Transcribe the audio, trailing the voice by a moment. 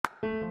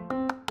Welcome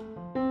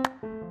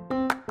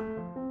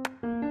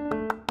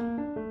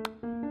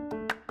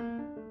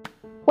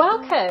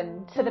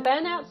to the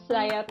Burnout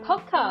Slayer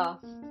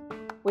podcast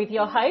with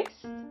your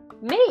host,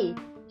 me,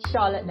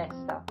 Charlotte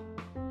Lester.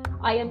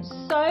 I am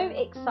so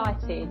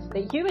excited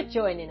that you are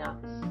joining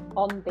us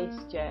on this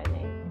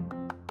journey.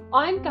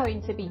 I'm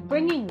going to be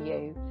bringing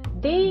you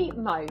the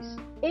most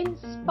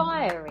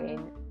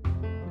inspiring,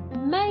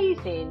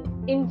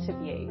 amazing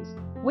interviews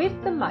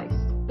with the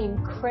most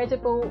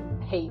incredible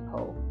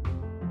people.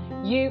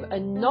 You are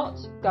not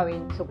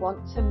going to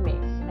want to miss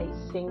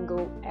a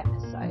single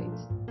episode.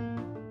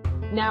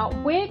 Now,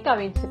 we're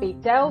going to be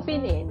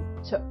delving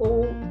into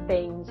all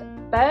things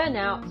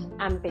burnout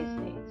and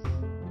business.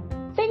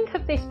 Think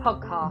of this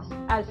podcast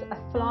as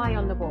a fly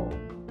on the wall.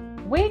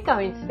 We're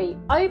going to be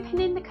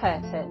opening the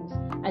curtains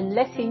and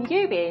letting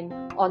you in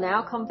on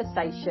our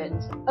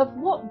conversations of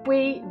what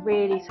we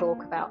really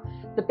talk about,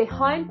 the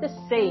behind the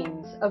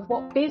scenes of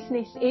what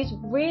business is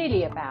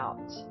really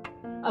about.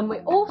 And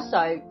we're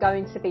also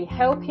going to be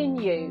helping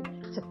you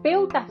to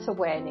build that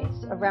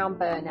awareness around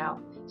burnout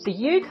so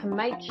you can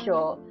make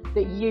sure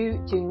that you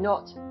do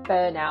not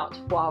burn out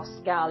while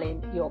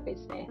scaling your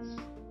business.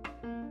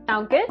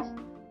 Sound good?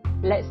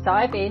 Let's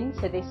dive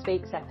into this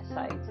week's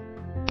episode.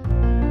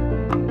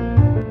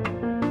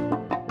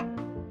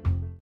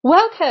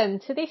 Welcome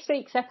to this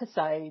week's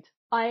episode.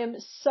 I am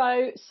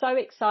so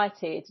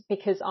excited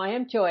because I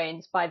am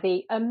joined by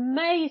the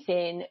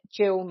amazing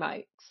Jill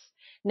Moakes.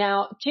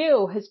 Now,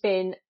 Jill has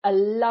been a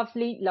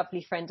lovely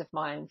friend of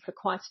mine for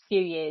quite a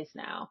few years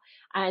now,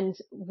 and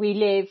we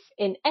live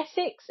in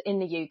Essex in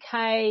the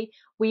UK.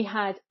 We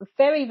had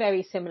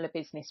very similar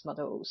business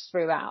models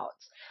throughout,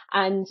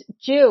 and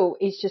Jill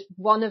is just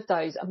one of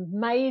those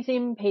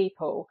amazing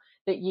people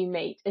that you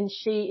meet, and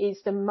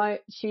she's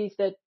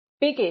the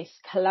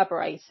biggest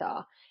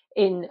collaborator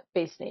in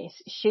business.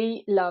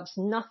 She loves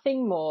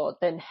nothing more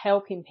than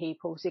helping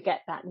people to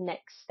get that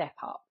next step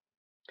up.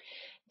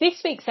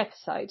 This week's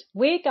episode,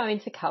 we're going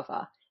to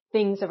cover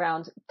things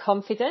around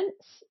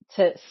confidence,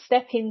 to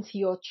step into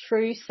your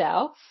true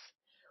self.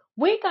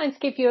 We're going to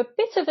give you a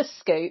bit of a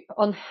scoop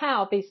on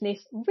how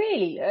business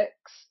really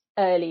looks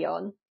early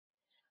on.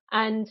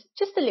 And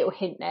just a little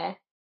hint there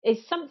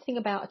is something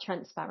about a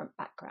transparent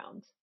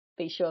background.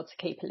 Be sure to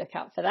keep a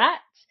lookout for that.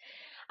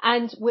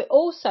 And we're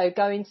also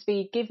going to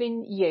be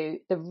giving you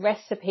the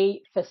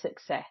recipe for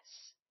success.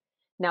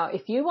 Now,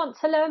 if you want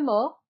to learn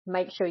more,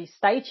 make sure you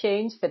stay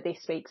tuned for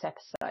this week's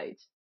episode.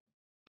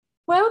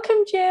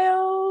 Welcome,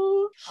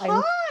 Jill.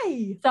 Hi.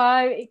 I'm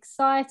so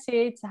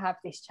excited to have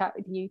this chat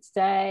with you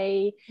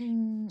today.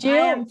 Jill,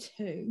 I am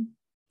too.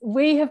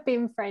 We have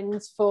been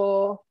friends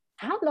for,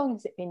 how long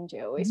has it been,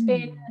 Jill? It's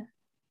been...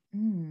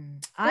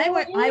 I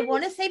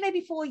want to say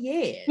maybe 4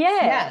 years.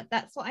 Yeah,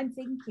 that's what I'm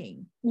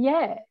thinking.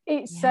 Yeah,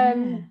 it's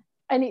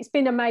and it's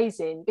been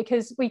amazing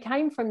because we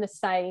came from the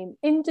same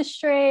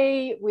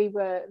industry. We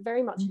were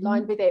very much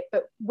aligned with it,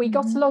 but we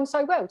got along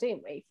so well,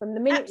 didn't we? From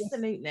the minute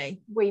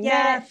we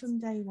met,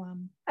 from day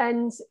one,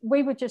 and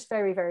we were just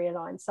very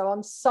aligned. So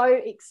I'm so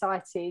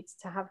excited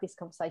to have this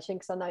conversation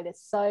because I know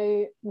there's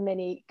so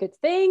many good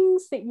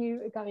things that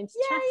you are going to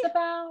chat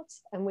about,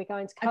 and we're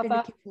going to cover. I've been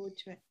looking forward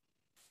to it.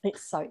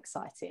 It's so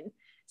exciting.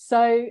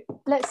 So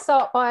let's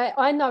start by,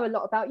 I know a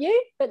lot about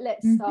you, but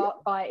let's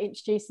start by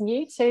introducing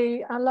you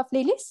to our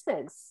lovely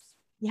listeners.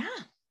 Yeah.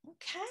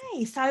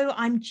 Okay. So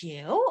I'm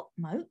Jill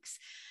Moakes,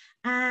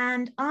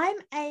 and I'm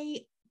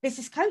a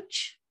business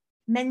coach,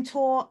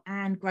 mentor,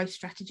 and growth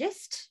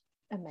strategist.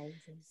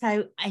 Amazing.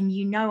 So,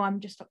 and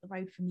I'm just up the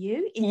road from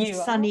you in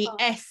sunny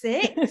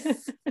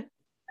Essex.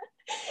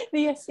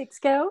 The Essex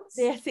girls.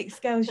 The Essex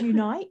girls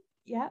unite.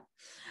 Yeah.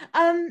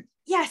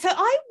 So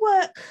I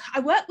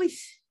work with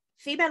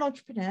female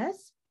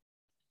entrepreneurs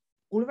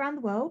all around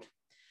the world.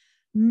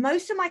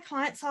 Most of my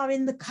clients are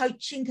in the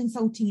coaching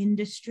consulting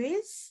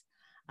industries,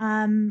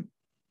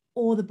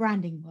 or the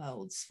branding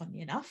worlds, funny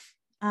enough.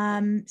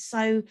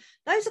 So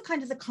those are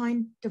kind of the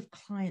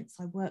clients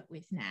I work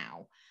with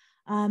now.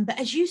 But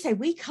as you say,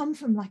 we come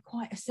from like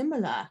quite a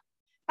similar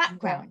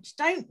background,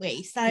 don't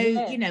we? So,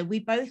 we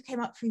both came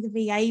up through the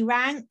VA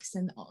ranks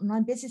and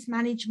online business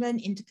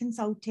management into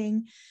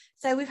consulting.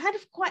 So we've had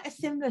quite a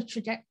similar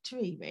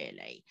trajectory,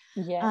 really,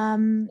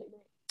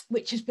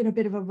 which has been a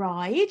bit of a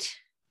ride.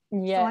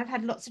 Yeah. So I've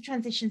had lots of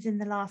transitions in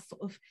the last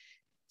sort of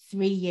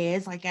 3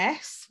 years, I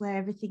guess, where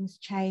everything's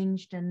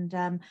changed. And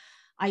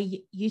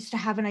I used to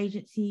have an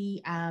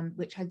agency,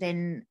 which I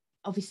then,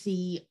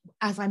 obviously,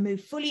 as I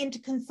moved fully into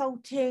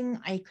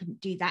consulting, I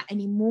couldn't do that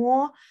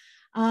anymore.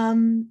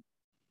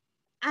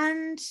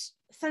 And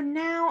so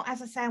now,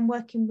 as I say, I'm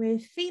working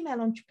with female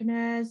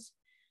entrepreneurs,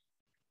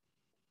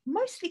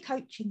 mostly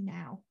coaching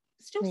now,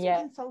 still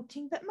some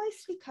consulting, but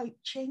mostly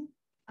coaching,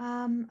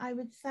 I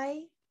would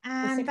say.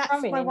 And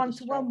that's my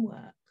one-to-one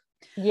work.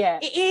 Yeah,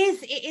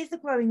 it is a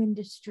growing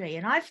industry.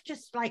 And I've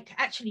just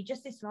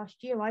just this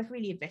last year, I've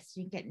really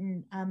invested in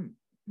getting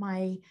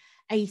my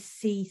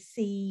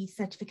ACC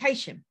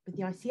certification with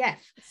the ICF,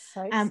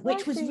 So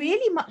which was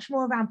really much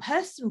more around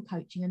personal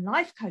coaching and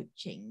life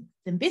coaching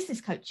than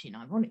business coaching,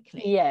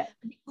 ironically. Yeah.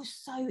 But it was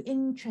so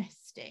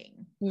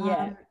interesting.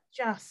 Yeah.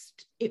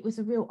 It was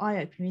a real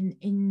eye-opener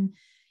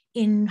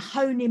in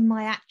honing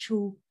my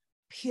actual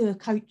pure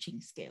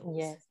coaching skills.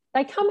 Yeah.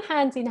 They come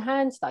hand in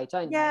hand though,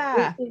 don't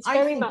they? It's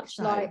very much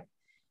so. Like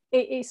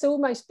it's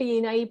almost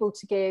being able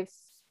to give,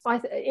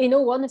 in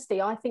all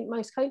honesty, I think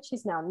most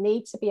coaches now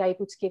need to be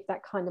able to give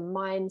that kind of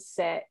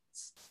mindset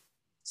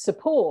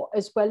support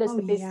as well as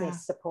the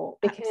business support,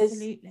 because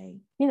absolutely,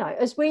 you know,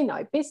 as we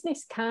know,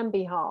 business can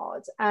be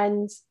hard,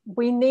 and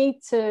we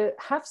need to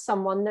have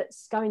someone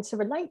that's going to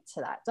relate to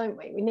that, don't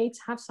we? We need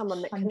to have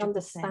someone that can 100%.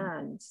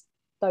 understand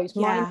those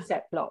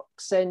mindset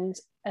blocks and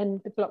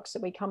the blocks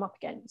that we come up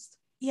against.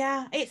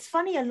 Yeah, it's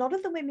funny, a lot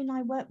of the women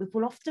I work with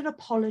will often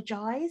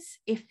apologize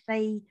if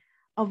they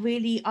are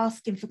really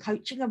asking for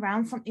coaching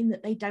around something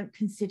that they don't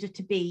consider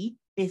to be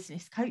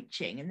business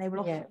coaching, and they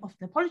will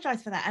often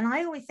apologize for that. And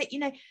I always say, you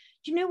know,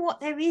 do you know what,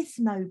 there is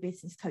no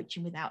business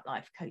coaching without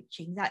life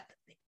coaching. That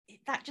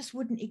just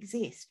wouldn't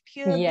exist.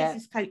 Pure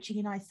business coaching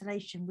in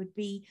isolation would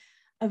be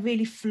a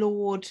really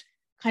flawed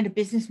kind of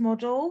business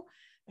model,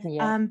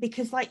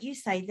 because like you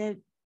say,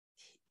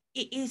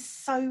 it is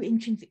so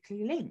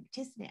intrinsically linked,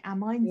 isn't it? Our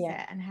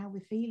mindset and how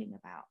we're feeling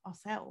about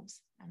ourselves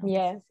and our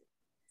businesses.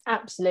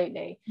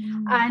 Absolutely.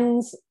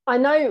 And I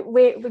know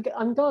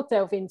I'm going to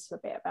delve into a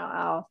bit about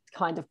our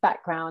kind of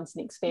backgrounds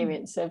and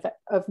experience of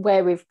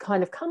where we've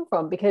kind of come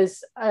from,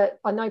 because I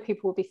know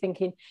people will be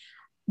thinking,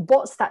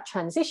 what's that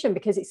transition?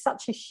 Because it's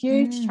such a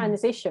huge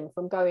transition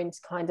from going to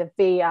kind of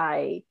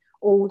VA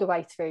all the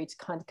way through to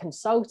kind of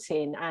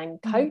consulting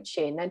and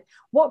coaching. And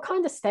what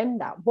kind of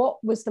stemmed that? What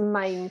was the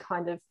main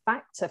kind of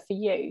factor for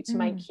you to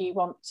make you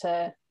want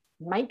to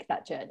make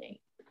that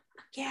journey?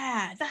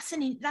 Yeah,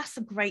 that's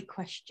a great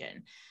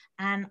question.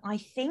 And I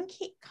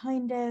think it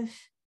kind of,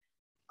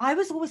 I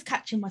was always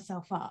catching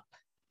myself up.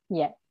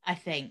 Yeah. I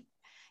think,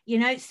 you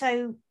know,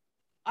 so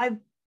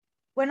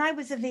when I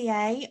was a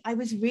VA, I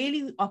was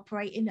really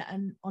operating at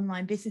an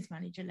online business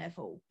manager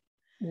level.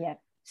 Yeah.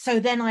 So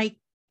then I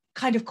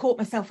kind of caught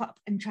myself up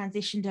and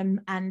transitioned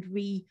and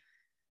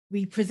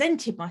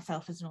represented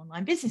myself as an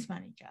online business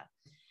manager.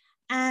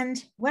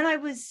 And when I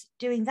was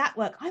doing that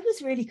work, I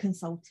was really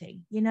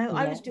consulting, you know,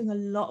 I was doing a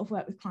lot of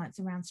work with clients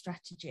around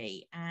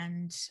strategy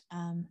and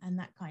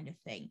that kind of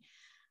thing.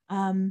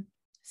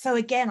 So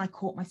again, I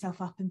caught myself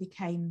up and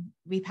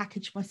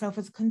repackaged myself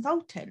as a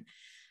consultant.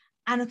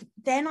 And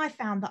then I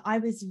found that I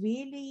was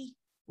really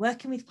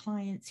working with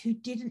clients who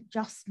didn't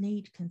just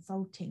need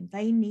consulting,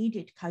 they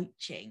needed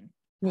coaching.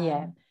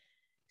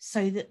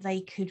 So that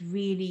they could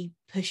really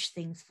push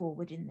things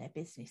forward in their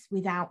business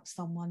without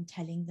someone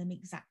telling them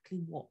exactly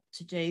what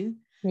to do.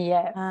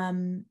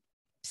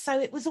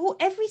 So it was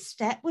every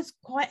step was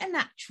quite a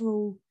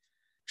natural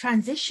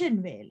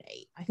transition,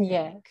 really, I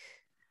think.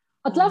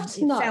 I'd love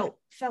to know.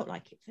 Felt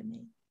like it for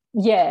me.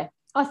 Yeah,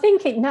 I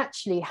think it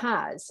naturally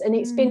has. And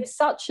it's been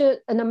such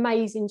an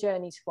amazing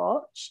journey to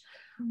watch.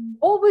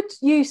 What would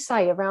you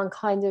say around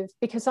kind of,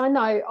 because I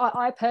know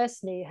I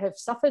personally have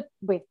suffered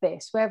with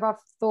this, where I've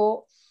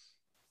thought,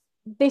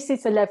 this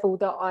is the level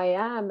that I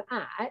am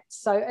at.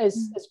 So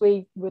as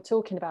we were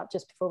talking about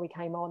just before we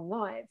came on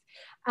live,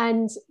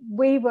 and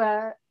we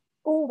were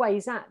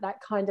always at that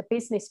kind of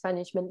business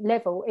management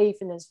level,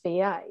 even as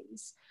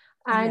VAs.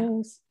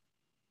 And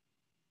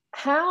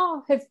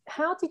how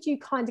did you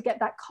kind of get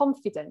that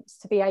confidence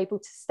to be able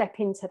to step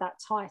into that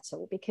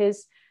title?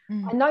 Because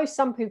I know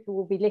some people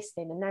will be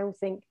listening and they will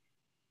think,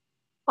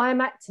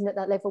 I'm acting at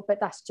that level, but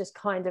that's just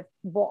kind of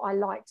what I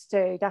like to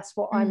do. That's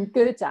what I'm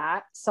good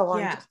at. So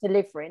I'm just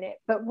delivering it.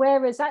 But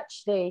whereas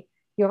actually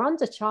you're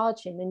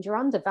undercharging and you're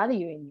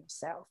undervaluing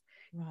yourself.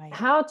 Right.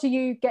 How do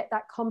you get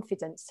that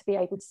confidence to be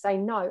able to say,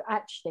 no,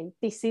 actually,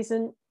 this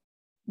isn't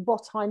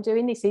what I'm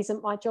doing. This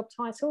isn't my job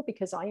title,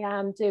 because I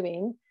am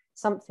doing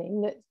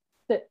something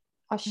that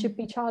I should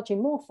be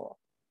charging more for.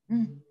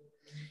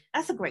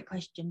 That's a great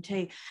question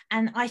too.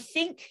 And I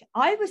think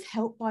I was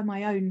helped by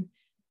my own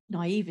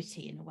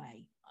naivety in a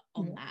way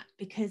on that,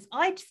 because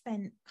I'd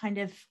spent kind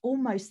of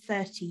almost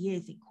 30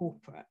 years in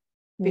corporate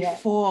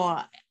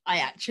before I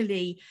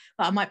actually,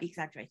 well, I might be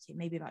exaggerating,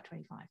 maybe about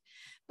 25,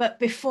 but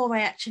before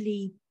I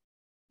actually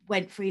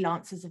went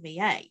freelance as a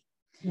VA.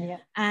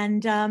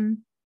 And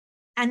when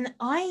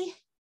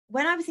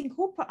I was in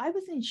corporate, I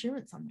was an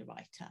insurance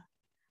underwriter.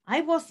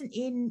 I wasn't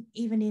even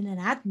in an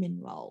admin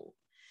role.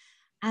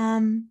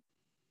 And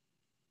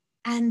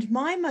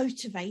my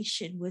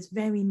motivation was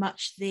very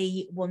much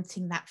the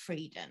wanting that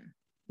freedom.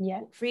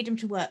 Freedom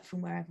to work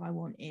from wherever I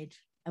wanted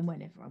and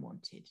whenever I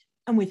wanted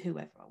and with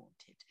whoever I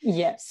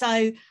wanted.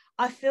 So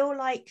I feel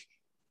like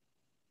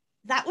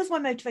that was my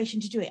motivation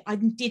to do it. I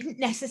didn't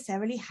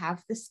necessarily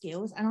have the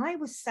skills, and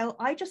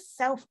I just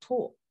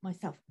self-taught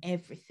myself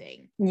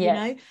everything. You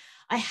know,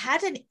 I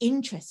had an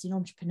interest in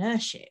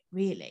entrepreneurship,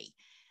 really.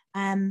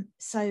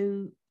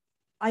 So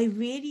I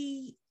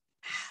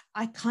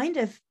kind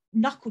of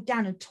knuckled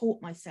down and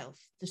taught myself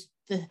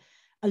the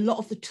a lot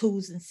of the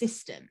tools and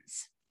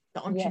systems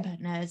that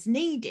entrepreneurs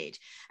needed.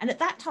 And at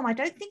that time, I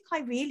don't think I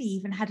really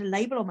even had a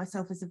label on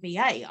myself as a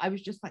VA. I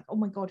was just like, oh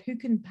my God, who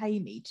can pay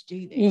me to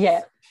do this? Yeah.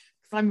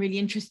 Because I'm really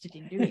interested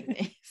in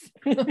doing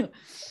this.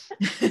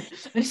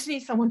 I just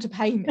need someone to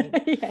pay me.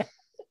 Yeah.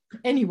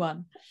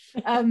 Anyone.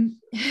 Yeah,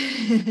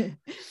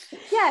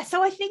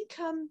 so I think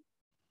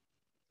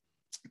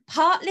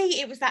partly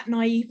it was that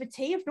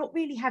naivety of not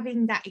really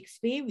having that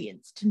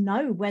experience to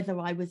know whether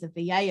I was a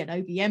VA, an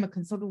OBM, a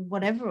consultant,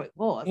 whatever it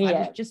was. I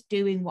was just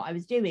doing what I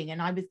was doing,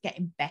 and I was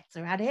getting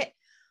better at it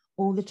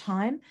all the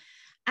time.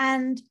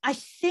 And I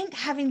think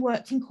having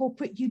worked in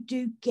corporate, you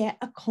do get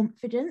a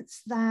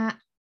confidence that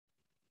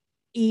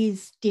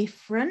is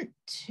different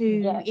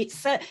to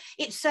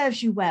it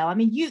serves you well. I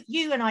mean,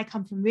 you and I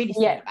come from really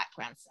similar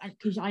backgrounds,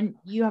 because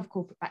you have a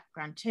corporate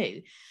background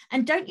too,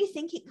 and don't you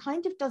think it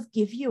kind of does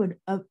give you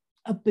a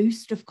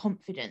boost of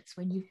confidence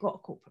when you've got a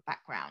corporate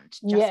background,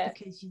 just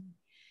because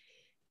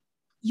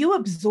you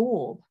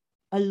absorb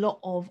a lot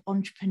of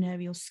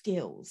entrepreneurial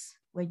skills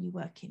when you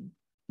work in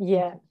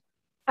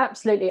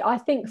Absolutely. I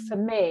think for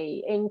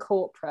me in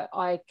corporate,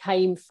 I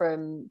came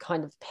from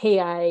kind of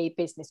PA,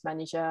 business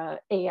manager,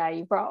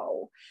 EA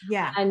role.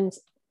 Yeah. And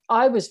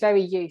I was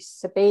very used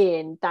to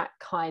being that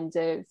kind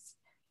of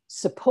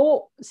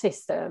support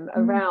system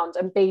around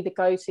and be the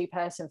go-to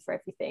person for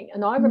everything.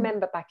 And I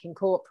remember back in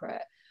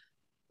corporate,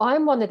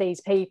 I'm one of these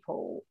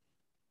people,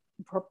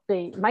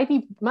 probably,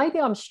 maybe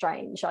I'm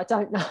strange, I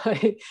don't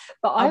know.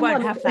 But I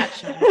won't have that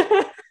show.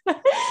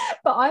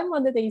 But I'm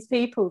one of these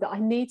people that I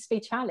need to be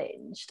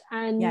challenged.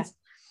 And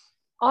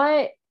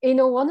in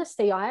all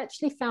honesty, I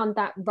actually found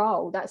that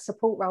role, that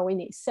support role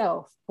in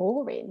itself,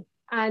 boring.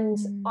 And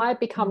I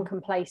become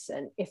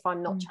complacent if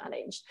I'm not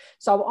challenged.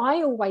 So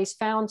I always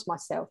found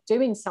myself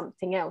doing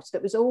something else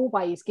that was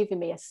always giving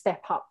me a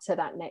step up to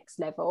that next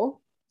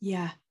level.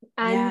 Yeah.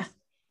 And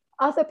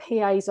other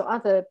PAs or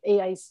other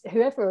EAs,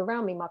 whoever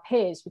around me, my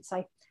peers, would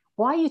say,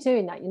 why are you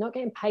doing that? You're not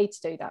getting paid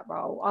to do that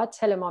role. I'd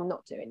tell them I'm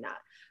not doing that.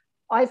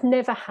 I've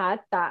never had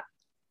that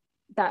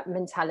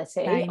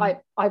mentality.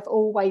 I've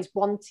always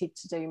wanted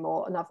to do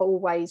more, and I've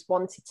always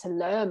wanted to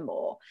learn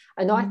more.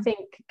 And I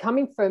think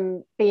coming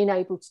from being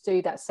able to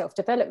do that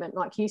self-development,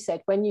 like you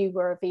said, when you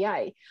were a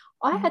VA,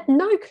 I had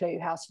no clue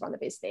how to run a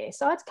business.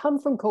 I'd come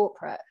from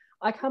corporate.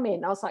 I come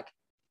in, I was like,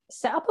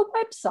 set up a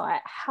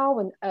website. How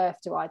on earth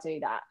do I do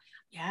that?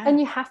 Yeah.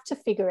 And you have to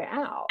figure it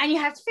out. And you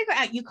have to figure it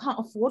out. You can't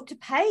afford to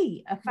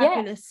pay a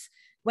fabulous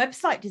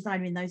website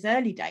designer in those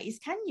early days,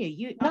 can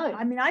you? No.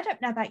 I mean, I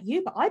don't know about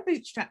you, but I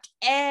bootstrapped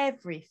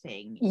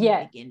everything in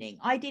the beginning.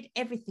 I did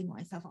everything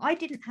myself. I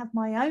didn't have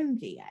my own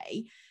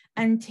VA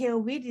until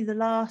really the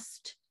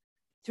last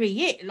 3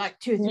 years, like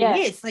 2 or 3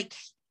 years. Like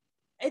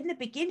in the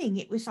beginning,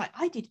 it was like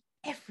I did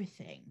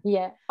everything.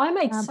 Yeah, I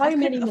made so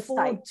many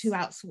mistakes to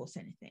outsource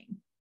anything.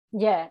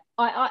 Yeah,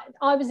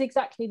 I was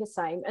exactly the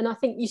same. And I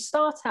think you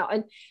start out,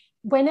 and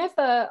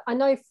whenever, I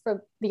know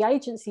from the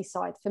agency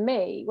side, for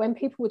me, when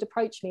people would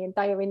approach me and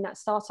they are in that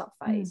startup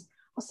phase,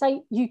 I'll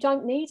say, you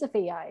don't need a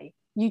VA.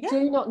 You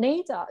do not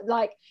need a,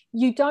 like,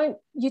 you don't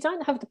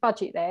have the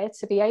budget there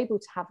to be able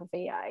to have a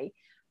VA.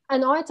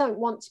 And I don't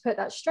want to put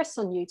that stress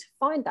on you to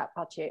find that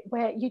budget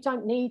where you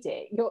don't need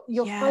it.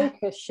 Your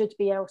focus should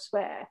be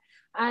elsewhere.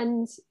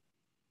 And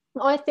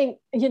I think,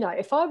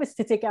 if I was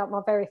to dig out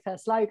my very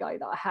first logo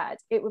that I had,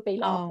 it would be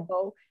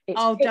laughable. It's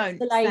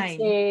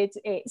pixelated.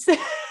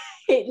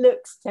 It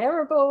looks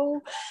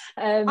terrible.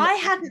 I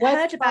hadn't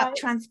heard about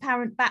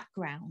transparent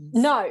backgrounds.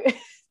 No,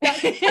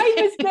 that's the same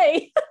as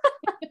me.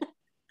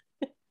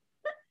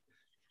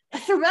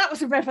 So that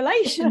was a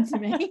revelation to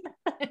me.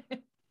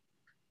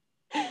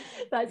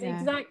 That's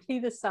exactly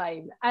the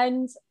same.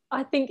 And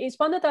I think it's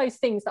one of those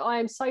things that I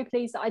am so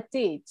pleased that I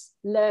did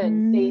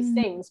learn these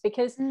things,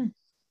 because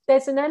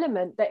there's an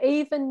element that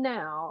even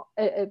now,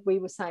 we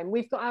were saying,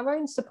 we've got our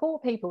own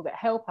support people that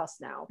help us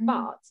now,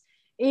 but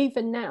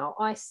even now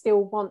I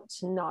still want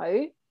to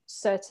know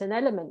certain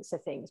elements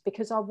of things,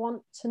 because I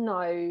want to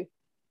know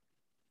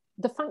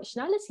the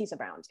functionalities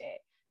around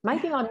it.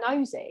 Maybe I'm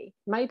nosy,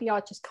 maybe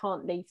I just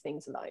can't leave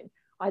things alone.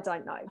 I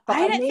don't know, but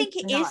I don't think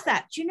it is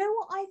that. Do you know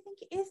what I think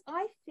it is?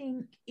 I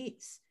think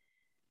it's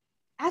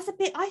I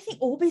think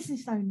all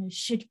business owners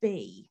should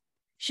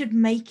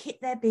make it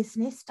their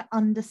business to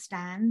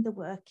understand the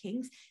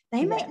workings.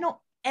 They may not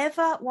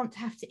ever want to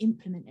have to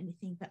implement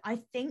anything, but I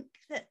think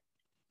that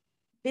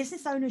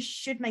business owners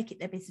should make it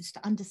their business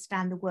to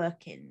understand the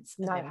workings,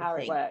 know how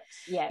it works.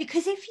 Yeah,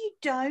 because if you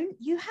don't,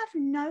 you have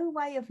no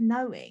way of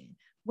knowing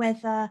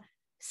whether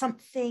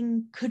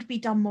something could be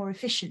done more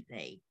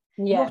efficiently.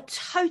 You're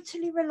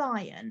totally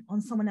reliant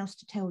on someone else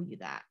to tell you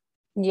that.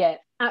 Yeah,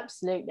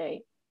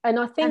 absolutely. And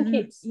I think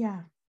it's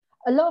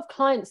a lot of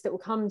clients that will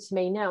come to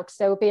me now, because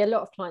there will be a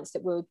lot of clients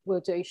that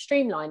we'll do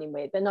streamlining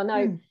with, and I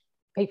know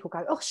people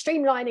go, oh,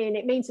 streamlining,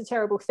 it means a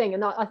terrible thing.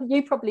 And I think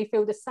you probably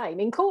feel the same.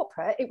 In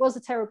corporate, it was a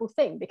terrible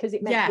thing because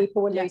it meant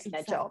people were losing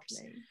their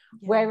jobs.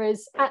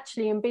 Whereas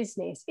actually in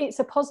business, it's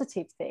a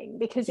positive thing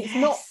because it's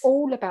not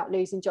all about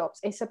losing jobs.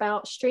 It's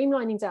about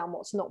streamlining down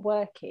what's not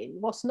working,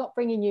 what's not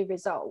bringing you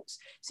results.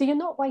 So you're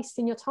not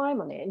wasting your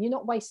time on it, and you're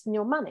not wasting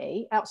your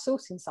money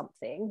outsourcing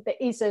something that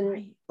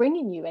isn't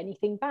bringing you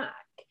anything back.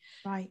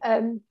 Right.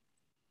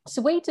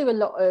 So we do a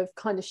lot of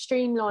kind of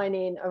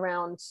streamlining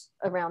around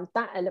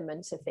that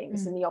element of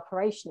things and the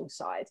operational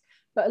side.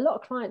 But a lot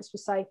of clients will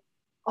say,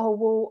 oh,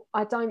 well,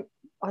 I don't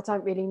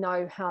really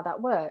know how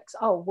that works.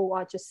 Oh, well,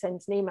 I just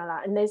send an email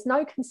out. And there's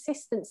no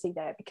consistency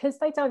there because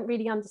they don't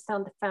really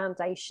understand the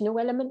foundational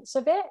elements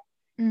of it.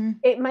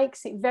 It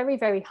makes it very,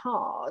 very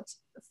hard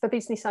for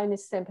business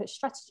owners to then put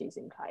strategies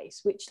in place,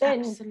 which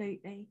then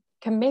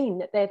can mean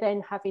that they're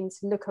then having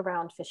to look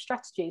around for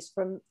strategies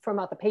from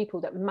other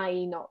people that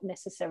may not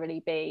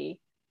necessarily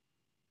be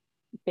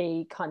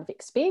kind of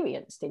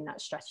experienced in that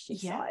strategy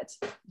side.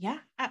 Yeah,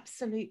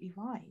 absolutely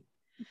right.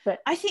 But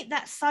I think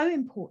that's so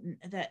important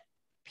that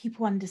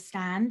people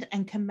understand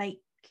and can make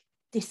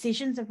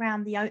decisions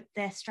around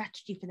their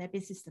strategy for their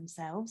business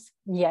themselves.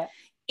 Yeah.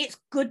 It's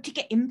good to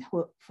get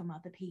input from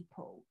other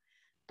people,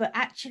 but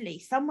actually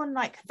someone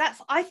like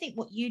that's, I think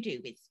what you do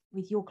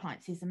with your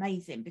clients is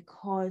amazing,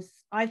 because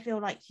I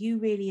feel like you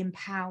really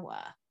empower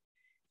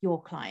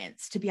your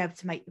clients to be able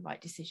to make the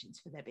right decisions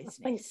for their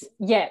business.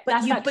 Yeah,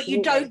 but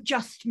you don't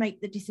just make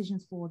the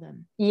decisions for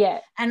them. Yeah.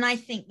 And I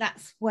think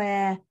that's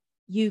where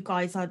you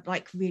guys are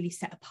like really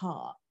set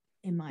apart,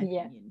 in my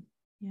opinion.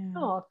 Yeah.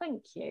 Oh,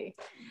 thank you.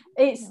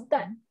 It's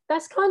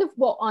that's kind of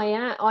what I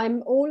am.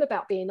 I'm all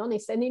about being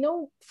honest. And in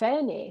all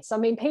fairness, I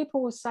mean,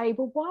 people will say,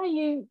 well, why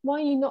are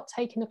you not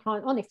taking a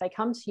client on if they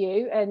come to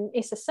you and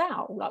it's a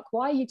sale? Like,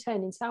 why are you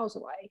turning sales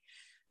away?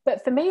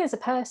 But for me as a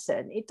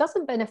person, it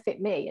doesn't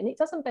benefit me and it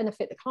doesn't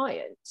benefit the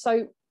client.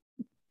 So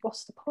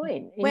what's the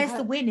point? Where's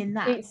the win in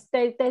that?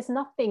 There's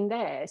nothing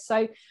there.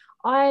 So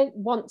I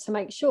want to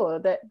make sure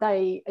that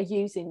they are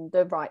using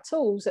the right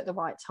tools at the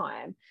right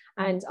time.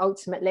 And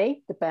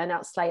ultimately, the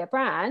Burnout Slayer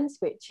brand,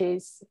 which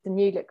is the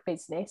New Look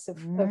business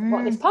of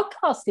what this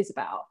podcast is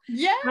about.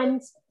 Yeah.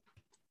 And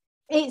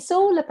it's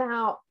all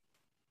about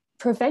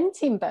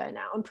preventing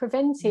burnout and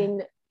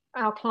preventing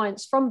our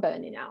clients from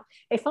burning out.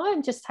 If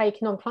I'm just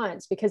taking on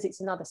clients because it's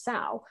another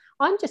sale,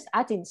 I'm just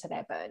adding to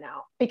their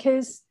burnout,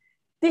 because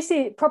this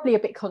is probably a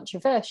bit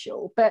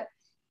controversial, but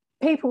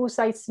people will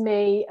say to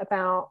me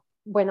about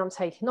when I'm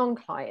taking on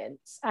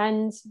clients,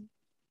 and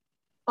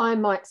I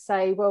might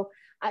say, well,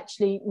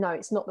 actually, no,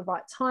 it's not the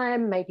right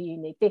time. Maybe you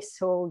need this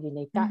tool, you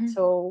need that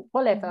tool,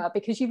 whatever,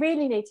 because you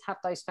really need to have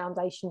those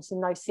foundations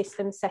and those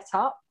systems set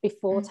up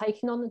before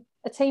taking on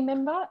a team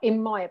member,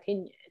 in my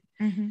opinion.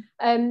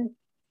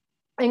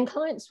 And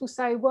clients will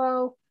say,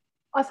 well,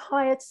 I've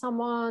hired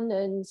someone,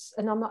 and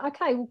I'm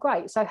like, okay, well,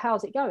 great. So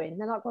how's it going?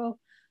 And they're like, well,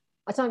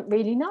 I don't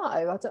really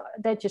know.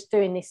 They're just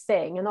doing this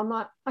thing. And I'm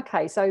like,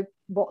 okay, so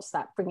what's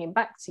that bringing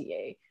back to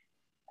you?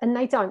 And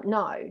they don't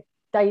know.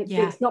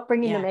 It's not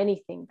bringing them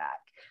anything back.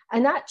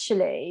 And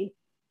actually,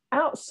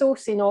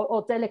 outsourcing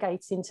or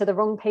delegating to the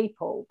wrong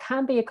people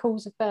can be a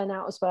cause of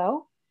burnout as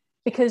well,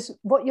 because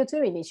what you're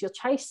doing is you're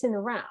chasing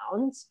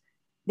around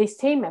this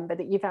team member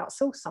that you've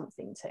outsourced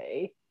something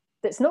to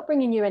that's not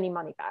bringing you any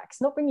money back,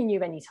 it's not bringing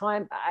you any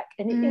time back,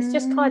 and it's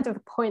just kind of a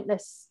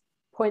pointless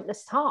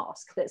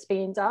task that's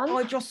being done. Oh,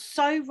 you're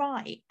so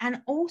right.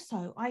 And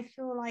also, I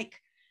feel like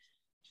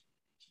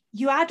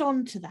you add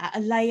on to that a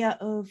layer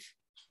of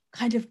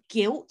kind of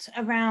guilt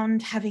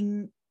around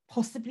having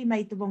possibly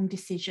made the wrong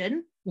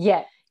decision.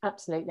 Yeah,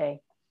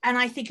 absolutely. And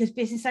I think as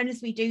business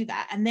owners, we do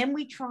that, and then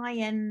we try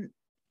and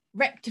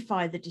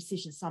rectify the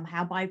decision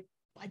somehow by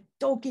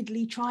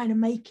doggedly trying to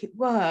make it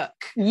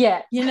work.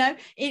 Yeah. You know,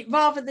 it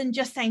rather than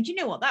just saying, do you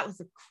know what, that was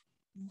a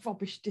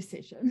rubbish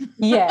decision.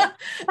 Yeah.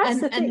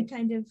 and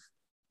kind of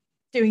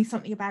doing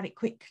something about it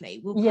quickly.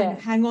 We'll kind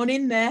of hang on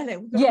in there. We're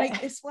going to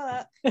make this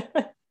work.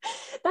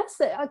 That's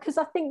it. Because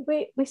I think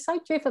we're so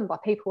driven by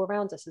people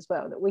around us as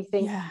well that we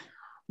think,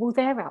 well,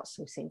 they're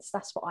outsourcing, so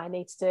that's what I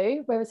need to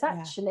do. Whereas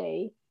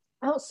actually,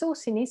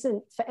 outsourcing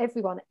isn't for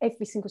everyone at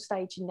every single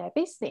stage in their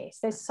business.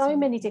 There's so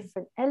many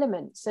different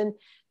elements, and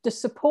the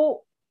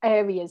support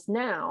areas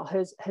now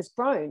has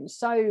grown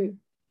so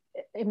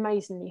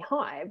amazingly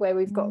high, where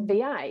we've got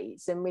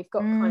VAs and we've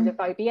got kind of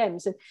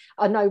OBMs, and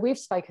I know we've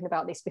spoken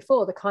about this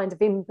before, the kind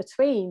of in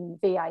between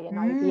VA and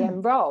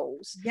OBM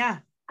roles.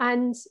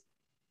 And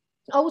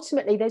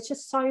ultimately there's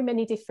just so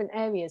many different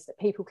areas that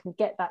people can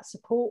get that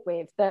support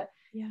with, that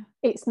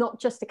it's not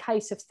just a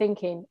case of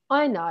thinking,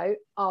 I know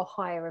I'll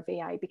hire a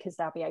VA because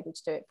they'll be able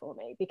to do it for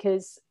me,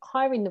 because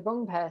hiring the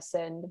wrong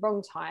person the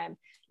wrong time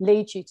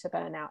leads you to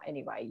burnout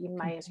anyway. You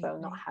may as well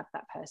not have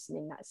that person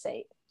in that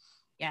seat.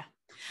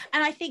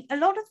 And I think a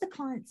lot of the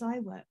clients I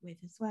work with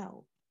as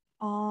well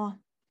are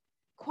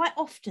quite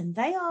often,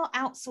 they are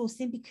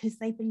outsourcing because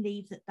they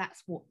believe that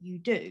that's what you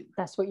do.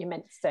 That's what you're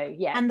meant to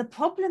do. And the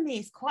problem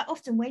is, quite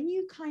often when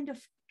you kind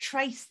of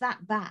trace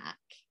that back,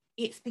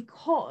 it's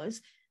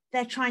because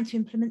they're trying to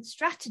implement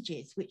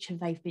strategies which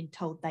they've been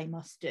told they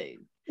must do.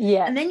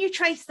 Yeah. And then you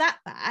trace that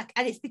back,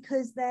 and it's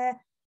because they're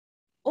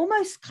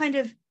almost kind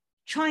of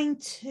trying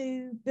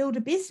to build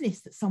a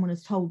business that someone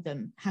has told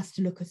them has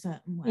to look a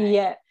certain way.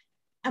 Yeah.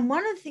 And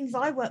one of the things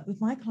I work with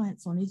my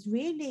clients on is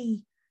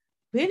really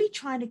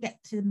trying to get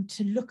them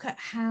to look at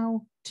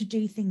how to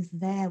do things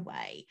their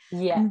way.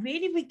 Yeah. And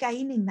really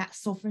regaining that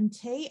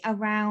sovereignty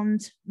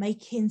around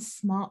making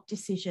smart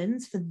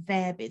decisions for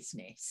their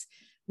business,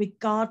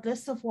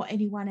 regardless of what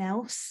anyone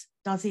else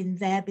does in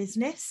their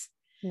business.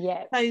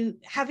 Yeah. So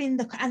having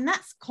and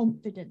that's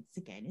confidence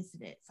again,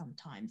 isn't it?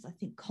 Sometimes I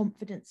think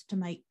confidence to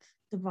make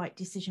the right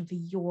decision for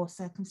your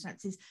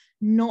circumstances,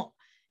 not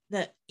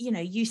that, you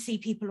know, you see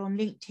people on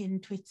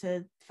LinkedIn,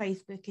 Twitter,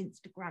 Facebook,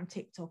 Instagram,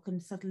 TikTok,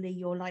 and suddenly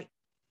you're like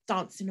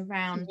dancing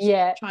around,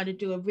 trying to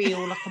do a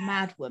reel like a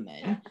mad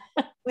woman.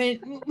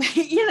 When,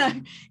 you know,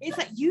 it's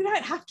like, you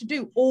don't have to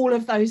do all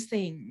of those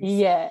things.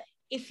 Yeah.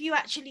 If you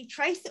actually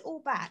trace it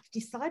all back,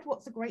 decide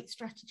what's a great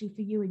strategy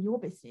for you and your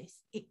business,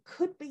 it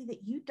could be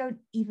that you don't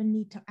even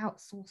need to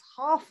outsource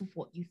half of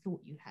what you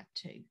thought you had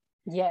to.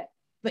 Yeah.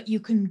 But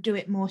you can do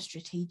it more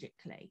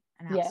strategically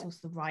and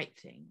outsource the right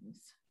things.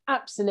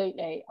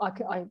 Absolutely.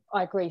 I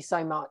agree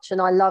so much.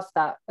 And I love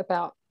that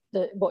about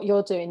what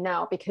you're doing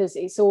now, because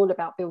it's all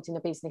about building a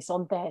business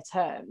on their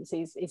terms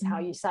is how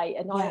you say.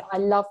 And I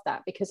love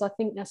that, because I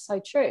think that's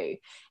so true.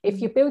 If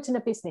you're building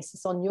a business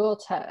that's on your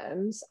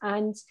terms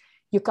and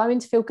you're going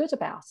to feel good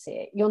about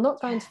it, you're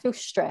not going to feel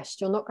stressed,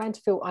 you're not going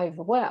to feel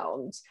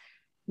overwhelmed,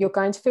 you're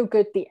going to feel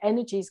good. The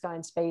energy is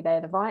going to be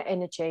there, the right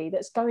energy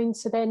that's going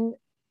to then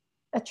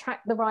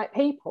attract the right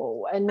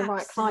people and the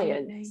right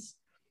clients.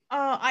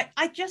 Oh,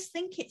 I just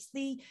think it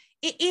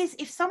is,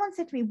 if someone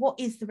said to me, what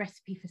is the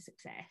recipe for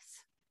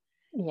success?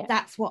 Yeah,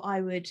 that's what I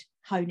would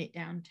hone it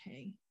down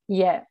to.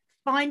 Yeah.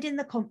 Finding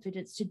the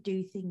confidence to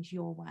do things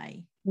your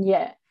way.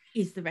 Yeah.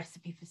 Is the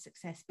recipe for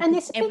success. And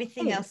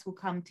everything else will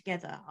come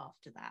together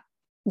after that.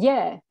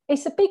 Yeah,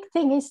 it's a big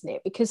thing, isn't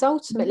it? Because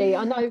ultimately,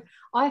 I know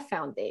I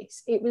found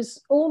this, it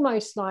was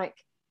almost like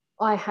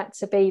I had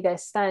to be there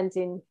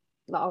standing,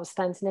 like I was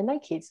standing there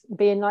naked,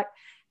 being like,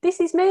 this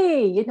is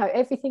me, you know,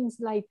 everything's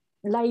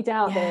laid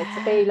out there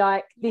to be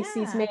like, this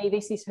is me,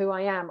 this is who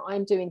I am,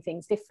 I'm doing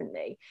things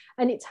differently.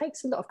 And it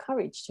takes a lot of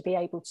courage to be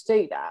able to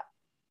do that.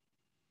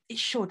 It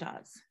sure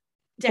does,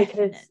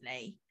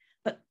 definitely.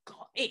 But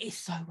God, it is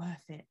so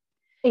worth it.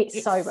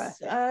 It's so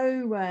worth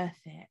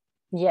it.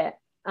 Yeah,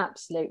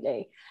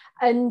 absolutely.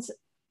 And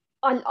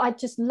I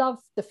just love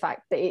the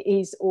fact that it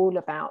is all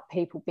about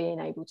people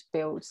being able to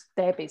build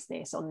their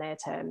business on their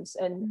terms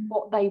and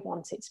what they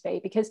want it to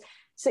be, because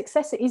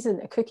success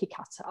isn't a cookie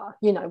cutter.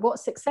 You know, what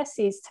success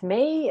is to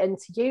me and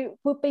to you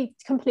would be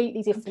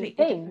completely different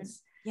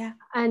things. Yeah.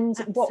 And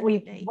absolutely. What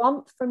we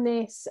want from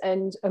this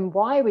and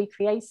why we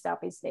created our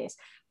business.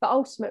 But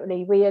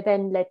ultimately, we are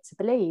then led to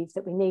believe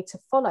that we need to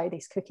follow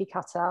this cookie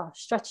cutter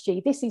strategy.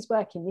 This is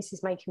working. This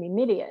is making me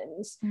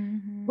millions,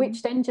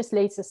 which then just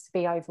leads us to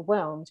be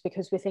overwhelmed,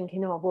 because we're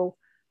thinking, oh, well,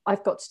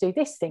 I've got to do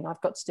this thing. I've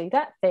got to do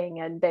that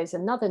thing. And there's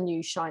another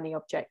new shiny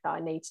object that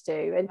I need to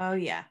do.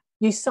 And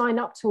you sign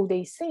up to all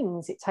these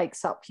things. It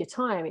takes up your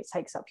time. It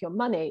takes up your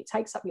money. It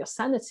takes up your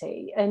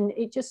sanity. And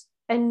it just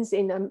ends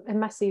in a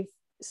massive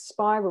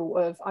spiral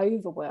of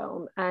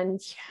overwhelm,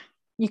 and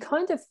you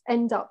kind of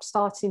end up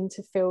starting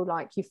to feel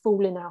like you've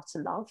fallen out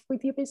of love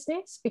with your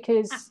business,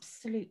 because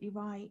absolutely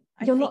right,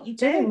 you're not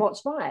doing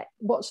what's right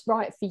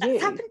for you.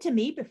 That's happened to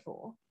me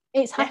before.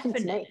 It's happened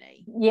to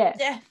me. Yeah,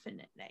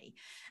 definitely.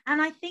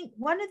 And I think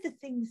one of the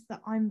things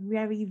that I'm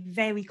very,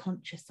 very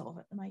conscious of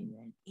at the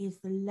moment is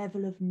the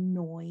level of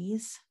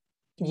noise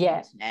in the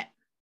internet.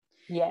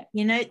 Yeah,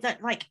 you know,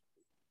 that like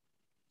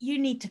you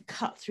need to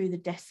cut through the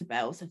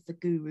decibels of the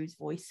gurus'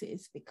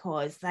 voices,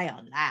 because they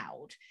are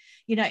loud.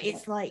 You know,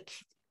 it's like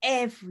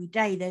every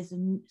day there's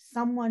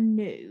someone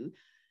new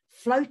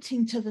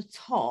floating to the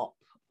top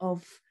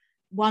of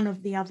one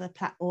of the other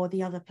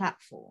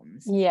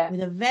platforms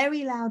with a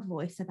very loud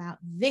voice about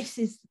this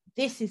is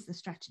the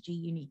strategy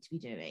you need to be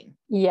doing.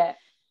 Yeah.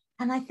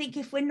 And I think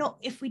if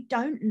we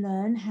don't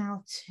learn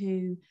how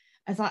to,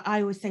 as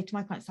I always say to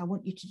my clients, I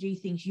want you to do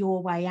things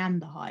your way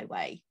and the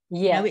highway. Yeah.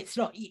 You know, it's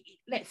not,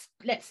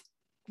 let's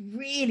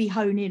really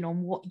hone in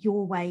on what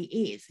your way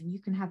is, and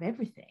you can have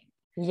everything.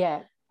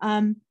 Yeah.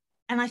 And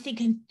I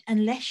think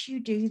unless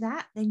you do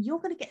that, then you're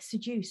going to get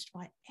seduced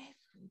by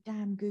every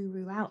damn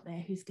guru out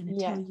there who's going to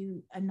tell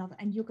you another,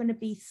 and you're going to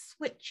be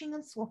switching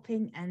and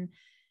swapping and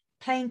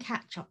playing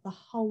catch up the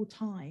whole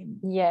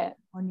time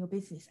on your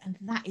business. And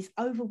that is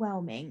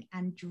overwhelming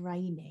and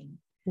draining.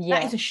 Yeah.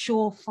 That is a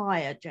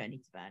surefire journey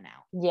to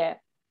burnout. Yeah.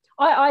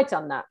 I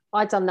done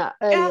that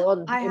early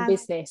on in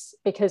business,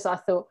 because I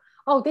thought,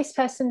 oh, this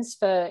person's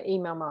for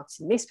email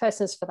marketing, this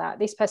person's for that,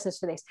 this person's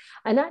for this.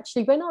 And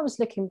actually, when I was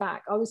looking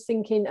back, I was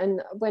thinking,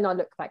 and when I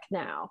look back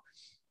now,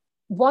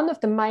 one of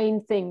the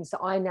main things that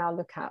I now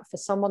look at for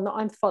someone that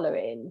I'm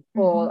following,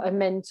 or a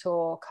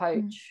mentor,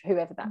 coach,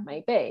 whoever that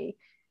may be,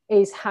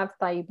 is, have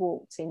they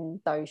walked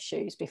in those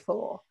shoes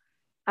before?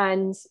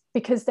 And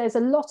because there's a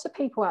lot of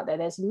people out there,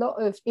 there's a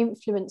lot of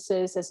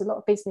influencers, there's a lot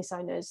of business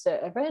owners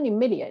that are earning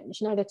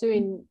millions, you know, they're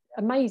doing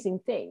amazing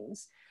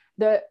things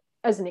that,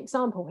 as an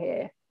example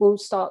here, will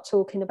start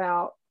talking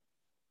about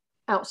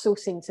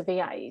outsourcing to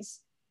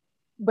VAs,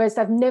 whereas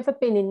they've never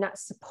been in that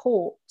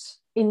support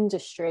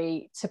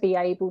industry to be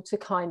able to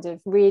kind of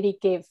really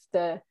give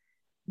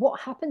what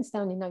happens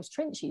down in those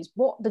trenches,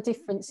 what the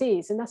difference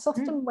is. And that's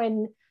often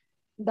when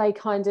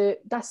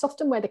that's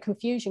often where the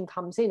confusion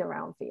comes in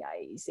around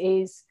VAs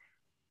is,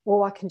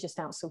 well, I can just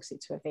outsource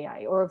it to a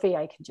VA, or a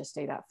VA can just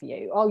do that for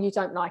you. Oh, you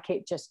don't like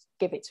it, just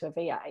give it to a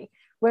VA.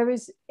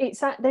 Whereas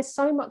there's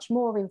so much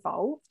more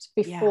involved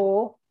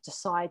before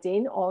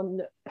deciding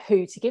on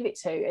who to give it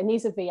to, and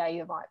is a VA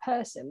the right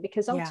person,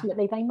 because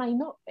ultimately they may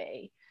not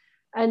be.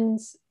 And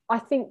I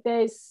think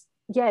there's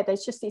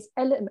just this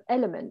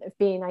element of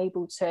being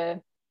able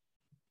to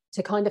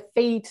kind of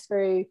feed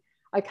through,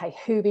 okay,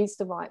 who is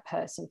the right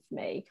person for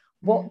me?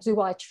 What do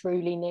I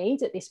truly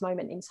need at this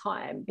moment in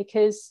time?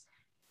 Because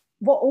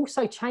what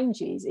also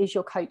changes is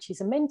your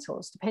coaches and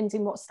mentors,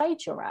 depending what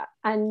stage you're at,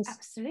 and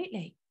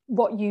absolutely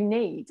what you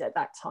need at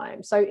that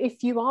time. So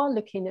if you are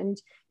looking and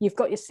you've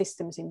got your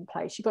systems in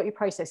place, you've got your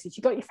processes,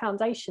 you've got your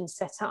foundations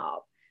set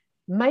up,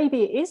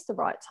 maybe it is the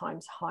right time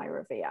to hire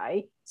a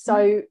VA.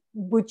 So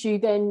would you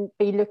then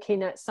be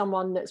looking at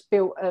someone that's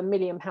built £1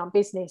 million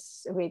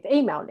business with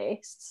email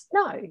lists?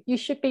 No, you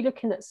should be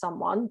looking at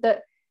someone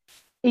that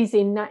is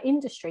in that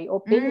industry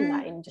or been in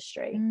that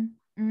industry.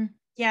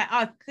 Yeah,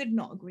 I could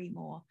not agree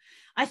more.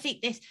 I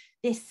think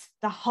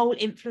the whole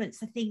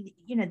influencer thing,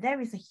 you know, there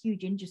is a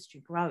huge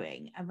industry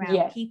growing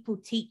around people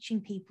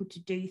teaching people to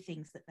do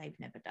things that they've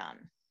never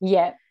done.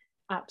 Yeah,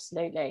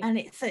 absolutely.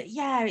 And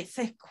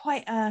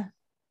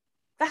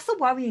that's a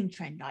worrying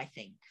trend, I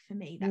think. For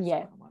me, that's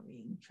a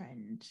worrying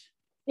trend.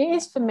 It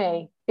is for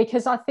me,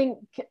 because I think,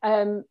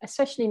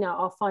 especially now,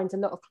 I'll find a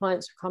lot of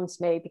clients who come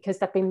to me because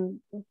they've been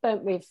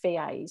burnt with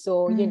VAs,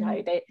 or, you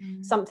know,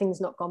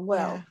 something's not gone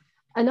well. Yeah.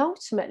 And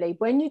ultimately,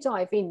 when you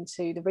dive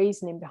into the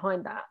reasoning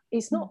behind that,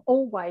 it's not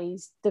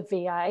always the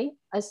VA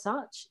as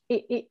such.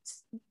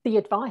 It's the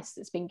advice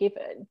that's been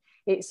given.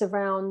 It's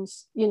around,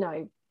 you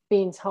know,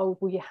 being told,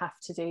 well, you have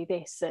to do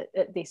this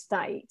at this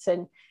date,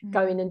 and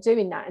going and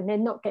doing that, and they're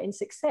not getting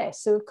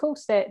success. So of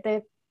course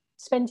they're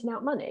spending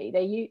out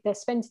money, they're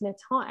spending their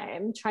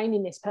time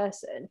training this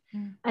person,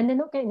 and they're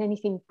not getting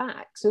anything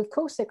back. So of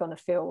course they're going to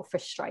feel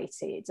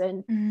frustrated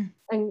and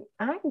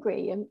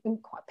angry and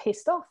quite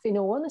pissed off, in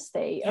all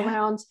honesty,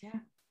 around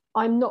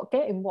I'm not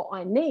getting what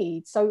I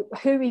need. So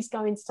who is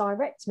going to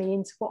direct me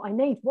into what I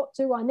need? What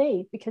do I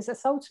need? Because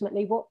that's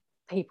ultimately what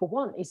people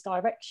want, is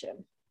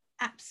direction.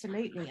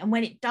 Absolutely. And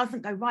when it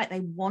doesn't go right, they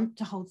want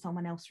to hold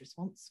someone else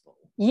responsible.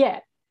 Yeah,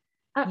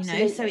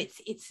 absolutely. You know, so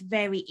it's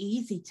very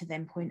easy to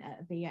then point at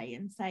a VA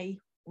and say,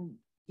 well,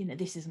 you know,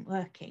 this isn't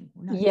working.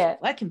 Well, no, it's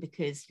not working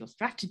because your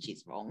strategy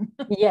is wrong.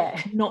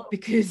 Yeah. Not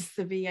because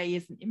the VA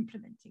isn't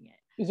implementing it.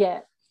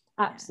 Yeah,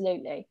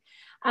 absolutely.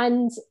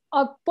 And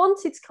I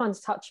wanted to kind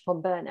of touch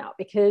upon burnout,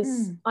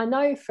 because I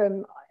know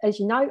from, as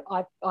you know,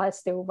 I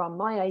still run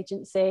my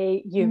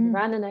agency. You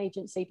ran an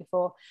agency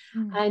before,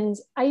 and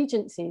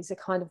agencies are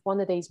kind of one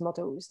of these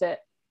models that,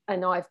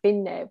 and I've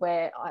been there,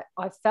 where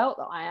I felt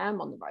that I am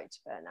on the road to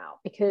burnout,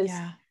 because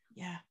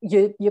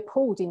you're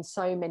pulled in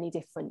so many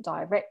different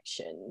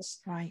directions.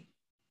 Right.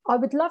 I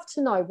would love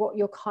to know what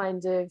your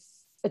kind of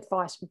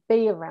advice would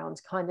be around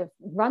kind of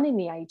running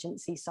the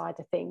agency side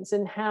of things,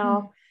 and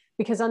how,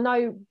 because I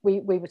know we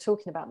were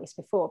talking about this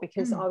before,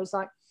 because I was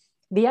like,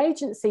 the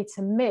agency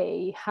to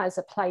me has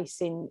a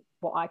place in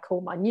what I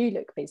call my new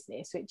look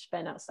business, which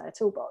Burnout Slayer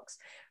Toolbox,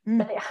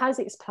 but it has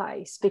its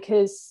place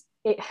because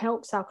it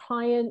helps our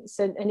clients,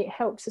 and it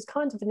helps as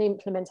kind of an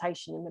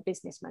implementation in the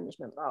business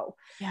management role.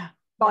 Yeah.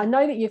 But I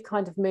know that you've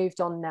kind of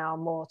moved on now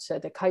more to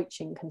the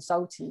coaching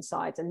consulting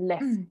side, and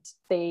left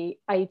the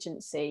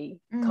agency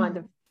kind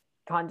of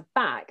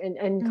back,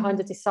 and kind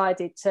of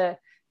decided to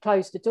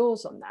close the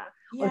doors on that.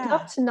 I'd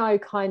love to know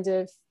kind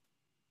of,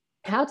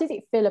 how did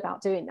it feel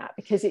about doing that?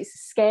 Because it's a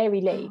scary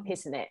leap,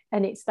 isn't it?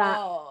 And it's that.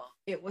 Oh,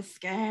 it was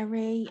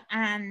scary.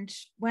 And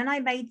when I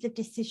made the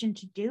decision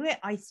to do it,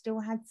 I still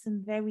had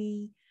some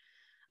very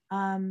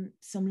some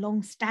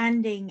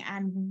long-standing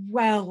and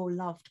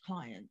well-loved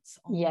clients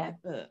on my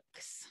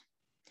books.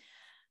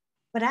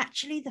 But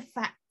actually, the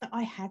fact that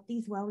I had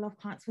these well-loved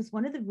clients was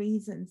one of the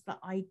reasons that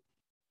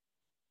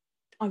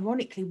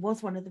ironically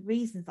was one of the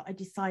reasons that I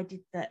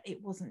decided that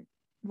it wasn't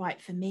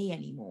right for me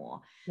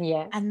anymore.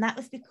 Yeah. And that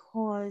was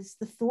because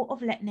the thought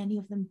of letting any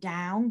of them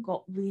down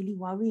got really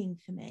worrying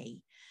for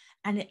me.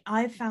 And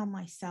I found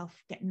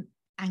myself getting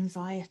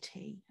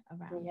anxiety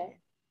around it.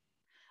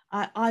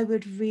 I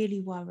would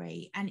really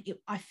worry, and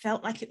I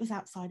felt like it was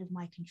outside of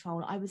my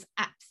control. I was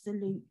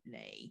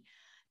absolutely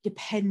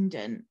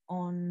dependent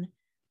on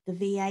the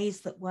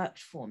VAs that worked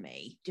for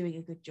me doing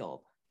a good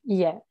job.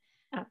 Yeah,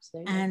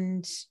 absolutely.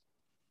 And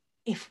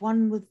if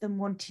one of them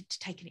wanted to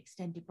take an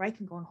extended break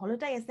and go on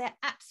holiday, as they're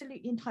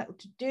absolutely entitled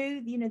to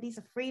do, you know, these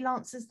are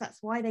freelancers,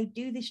 that's why they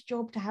do this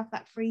job, to have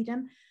that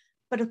freedom.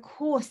 But of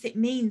course, it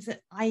means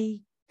that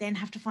I then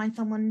have to find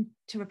someone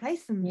to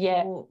replace them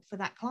for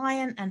that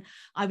client, and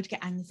I would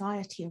get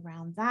anxiety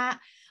around that.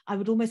 I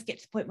would almost get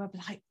to the point where I'd be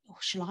like, oh,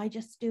 shall I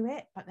just do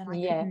it? But then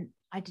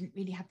I didn't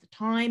really have the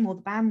time or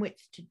the bandwidth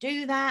to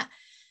do that.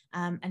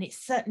 And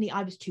it's certainly,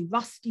 I was too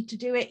rusty to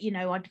do it. You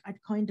know, I'd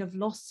kind of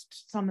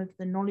lost some of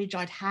the knowledge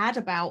I'd had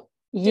about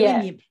doing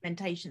the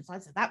implementation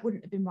side, so that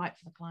wouldn't have been right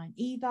for the client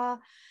either.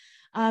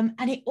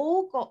 And it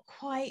all got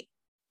quite,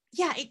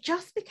 it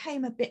just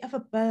became a bit of a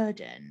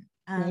burden.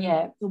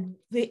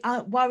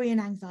 The worry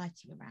and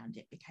anxiety around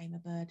it became a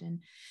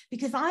burden,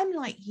 because I'm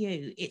like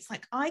you, it's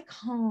like I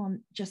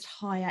can't just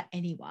hire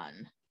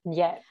anyone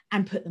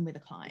and put them with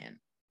a client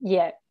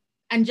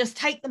and just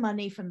take the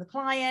money from the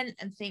client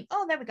and think,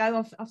 oh, there we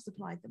go, I've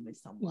supplied them with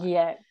someone.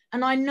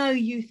 And I know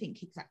you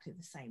think exactly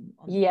the same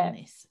on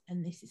this,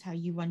 and this is how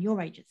you run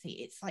your agency.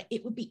 It's like,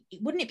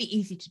 wouldn't it be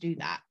easy to do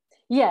that?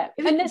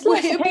 And there's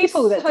lots of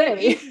people that do.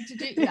 Easy to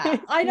do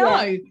that.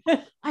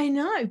 I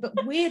know,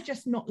 but we're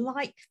just not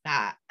like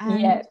that.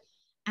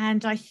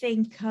 And I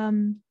think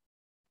for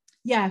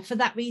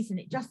that reason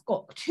it just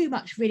got too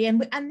much, really.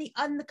 And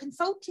the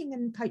consulting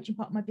and coaching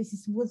part of my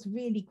business was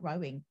really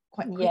growing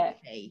quite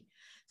quickly.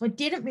 So I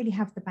didn't really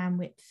have the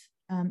bandwidth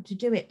to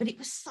do it, but it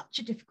was such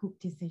a difficult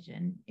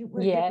decision. It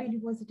really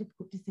was a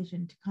difficult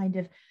decision to kind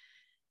of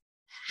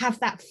have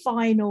that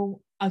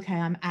final, okay,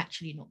 I'm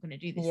actually not going to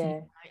do this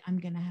anymore. I'm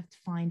going to have to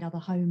find other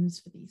homes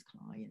for these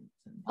clients.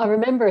 I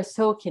remember us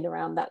talking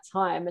around that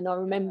time, and I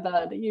remember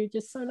that you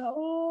just so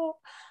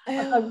like,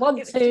 I don't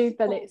want to, difficult.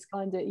 But it's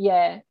kind of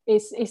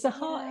it's a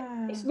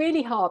hard, it's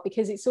really hard,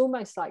 because it's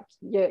almost like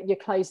you're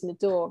closing the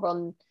door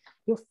on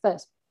your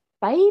first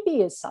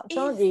baby as such,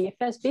 aren't you? Your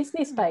first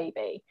business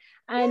baby.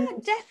 And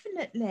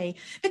definitely,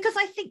 because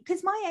I think,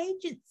 because my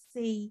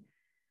agency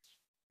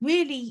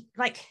really,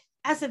 like,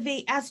 as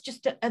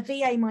just a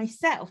VA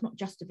myself, not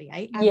just a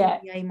VA, a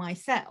VA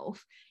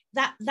myself,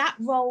 that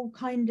role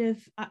kind of,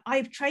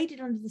 I've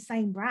traded under the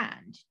same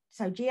brand.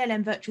 So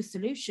GLM Virtual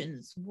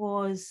Solutions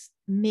was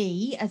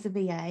me as a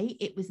VA,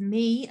 it was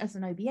me as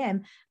an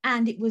OBM,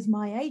 and it was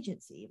my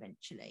agency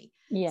eventually.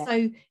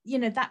 So, you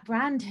know, that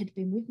brand had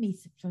been with me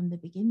from the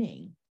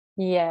beginning.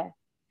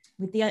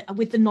 With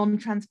the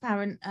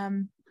non-transparent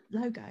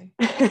logo.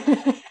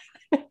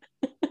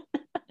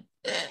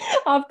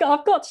 I've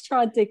got to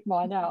try and dig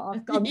mine out.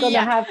 I'm going to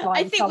have mine.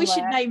 I think somewhere. We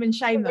should name and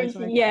shame those.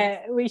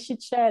 We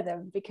should share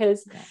them,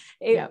 because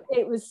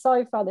it was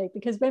so funny.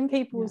 Because when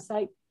people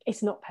say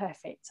it's not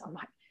perfect, I'm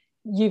like,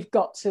 you've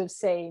got to have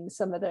seen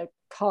some of the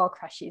car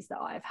crashes that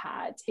I've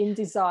had in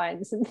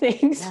designs and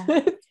things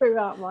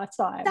throughout my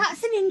time.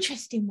 That's an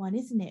interesting one,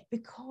 isn't it?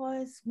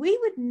 Because we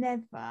would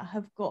never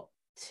have got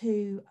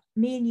to,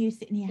 me and you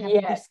sitting here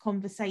having this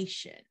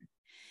conversation,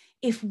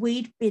 if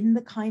we'd been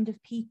the kind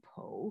of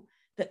people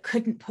that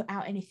couldn't put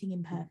out anything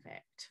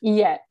imperfect.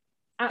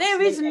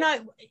 There is no,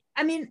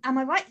 I mean, am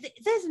I right?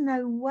 There's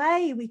no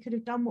way we could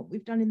have done what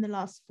we've done in the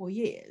last 4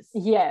 years.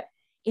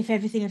 If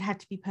everything had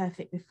to be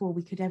perfect before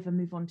we could ever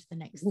move on to the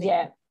next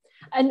thing.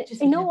 And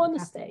in all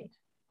honesty,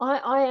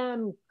 I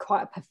am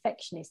quite a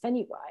perfectionist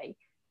anyway.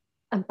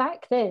 And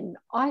back then,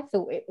 I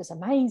thought it was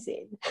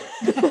amazing.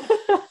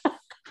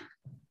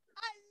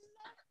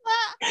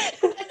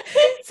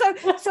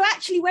 So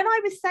actually, when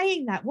I was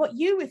saying that, what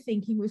you were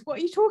thinking was, what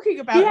are you talking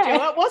about, Jill?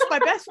 That was my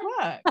best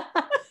work.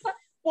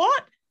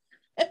 What?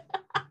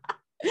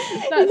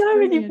 You know,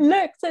 when you've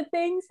looked at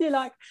things, you're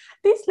like,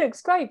 this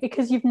looks great,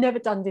 because you've never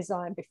done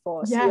design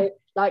before. So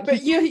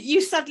but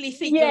you suddenly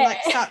think you're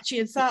like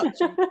Saatchi and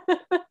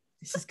Saatchi.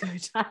 This is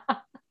good.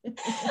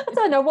 I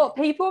don't know what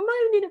people are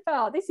moaning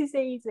about. This is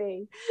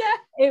easy.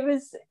 It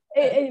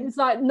was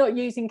like not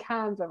using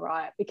Canva,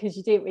 right? Because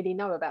you didn't really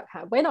know about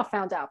Canva. When I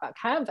found out about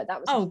Canva, that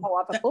was a whole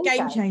other ball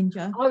game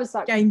changer. I was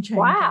like,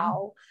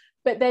 wow.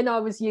 But then I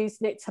was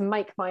using it to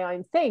make my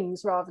own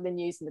things rather than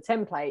using the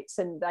templates,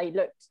 and they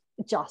looked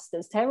just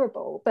as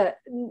terrible. But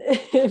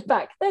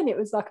back then it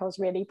was like I was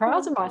really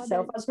proud of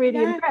myself. I was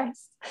really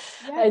impressed.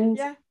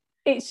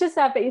 It's just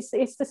that, but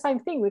it's the same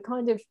thing. We're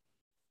kind of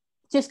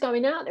just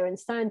going out there and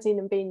standing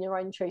and being your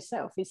own true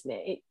self, isn't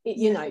it?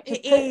 You know,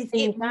 it is.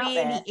 It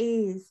really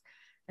is.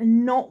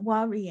 And not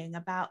worrying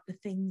about the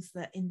things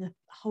that in the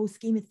whole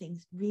scheme of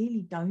things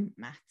really don't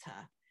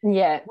matter.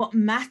 What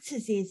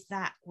matters is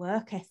that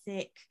work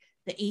ethic,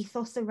 the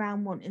ethos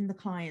around wanting the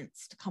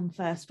clients to come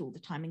first all the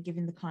time and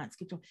giving the clients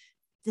good job.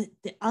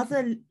 The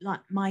other, like,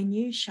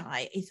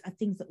 minutiae are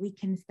things that we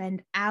can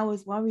spend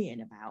hours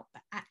worrying about,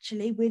 but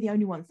actually we're the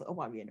only ones that are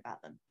worrying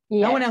about them.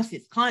 No one else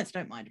is. Clients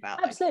don't mind about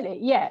them.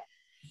 Absolutely.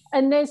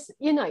 And there's,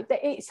 you know,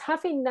 it's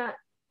having that,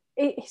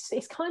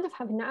 it's kind of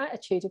having that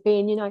attitude of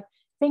being, you know,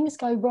 things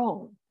go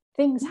wrong,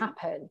 things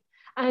happen,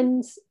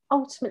 and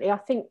ultimately I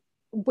think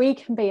we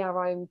can be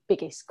our own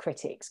biggest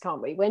critics,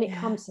 can't we, when it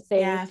comes to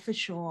things? For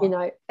sure. You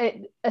know,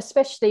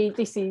 especially,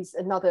 this is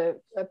a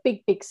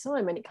big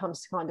sign when it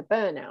comes to kind of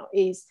burnout,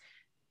 is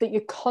that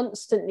you're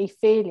constantly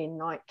feeling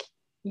like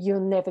you're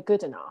never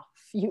good enough.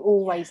 You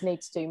always need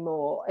to do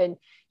more, and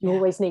you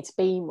always need to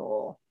be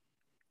more.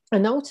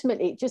 And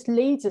ultimately it just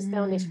leads us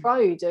down this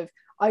road of,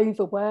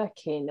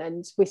 overworking,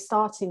 and we're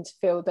starting to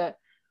feel that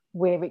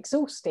we're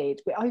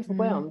exhausted, we're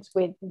overwhelmed,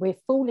 we're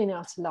falling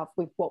out of love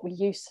with what we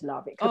used to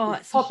love. It could be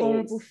it's hobbies. a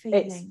horrible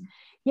feeling.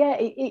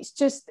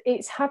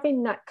 It's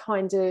having that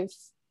kind of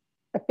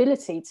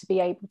ability to be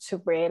able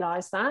to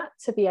realize that,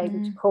 to be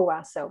able to pull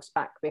ourselves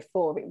back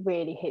before it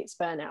really hits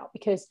burnout.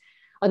 Because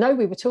I know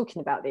we were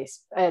talking about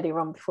this earlier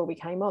on before we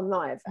came on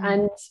live,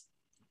 and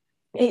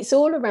it's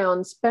all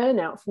around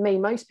burnout. For me,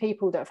 most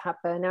people that have had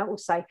burnout will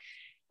say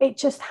it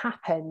just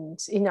happened,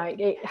 you know,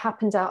 it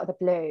happened out of the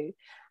blue.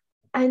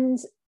 And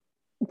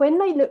when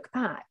they look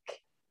back,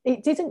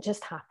 it didn't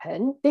just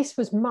happen. This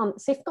was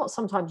months, if not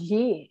sometimes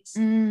years,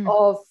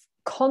 of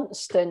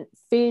constant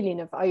feeling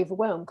of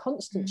overwhelm,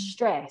 constant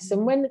stress.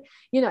 And when,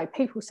 you know,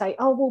 people say,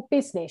 oh, well,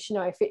 business, you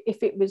know,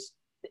 if it was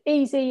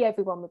easy,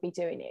 everyone would be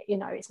doing it. You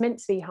know, it's meant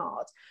to be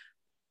hard.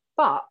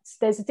 But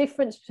there's a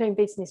difference between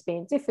business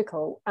being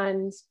difficult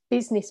and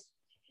business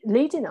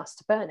leading us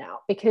to burnout.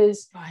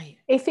 Because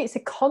if it's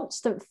a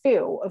constant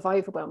feel of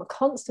overwhelm, a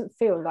constant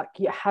feel like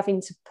you're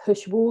having to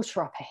push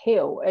water up a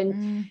hill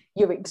and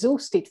you're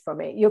exhausted from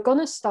it, you're going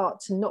to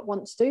start to not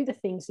want to do the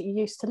things that you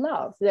used to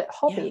love, that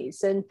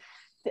hobbies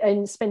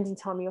and spending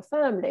time with your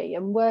family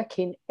and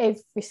working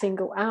every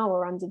single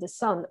hour under the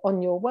sun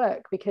on your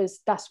work,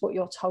 because that's what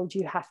you're told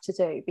you have to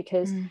do,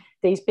 because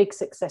these big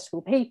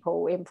successful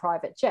people in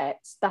private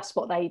jets, that's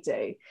what they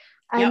do.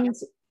 And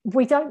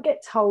we don't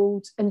get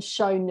told and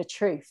shown the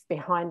truth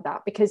behind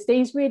that, because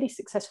these really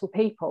successful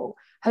people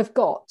have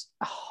got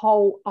a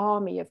whole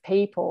army of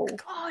people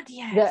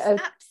that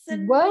are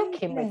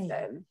working with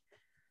them.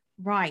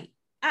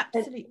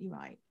 Absolutely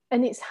right.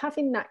 And it's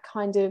having that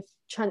kind of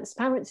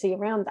transparency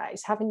around that.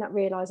 It's having that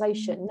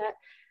realization that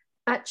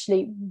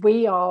actually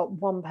we are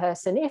one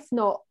person, if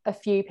not a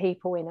few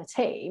people in a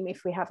team,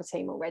 if we have a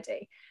team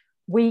already.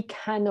 We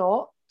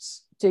cannot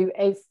do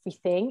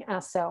everything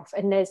ourselves.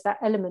 And there's that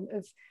element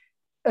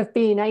of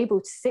being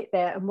able to sit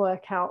there and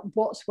work out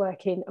what's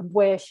working and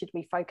where should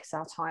we focus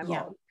our time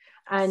on.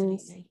 And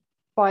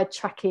by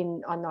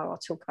tracking, I know I'll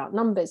talk about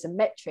numbers and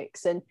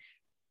metrics,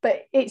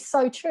 but it's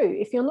so true.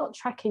 If you're not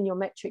tracking your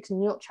metrics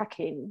and you're not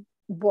tracking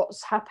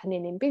what's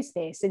happening in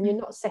business and you're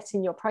not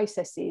setting your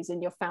processes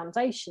and your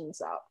foundations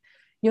up,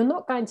 you're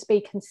not going to be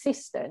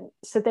consistent.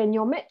 So then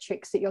your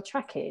metrics that you're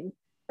tracking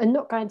are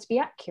not going to be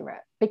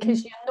accurate,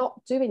 because you're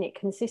not doing it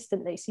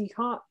consistently. So you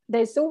can't,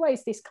 there's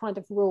always this kind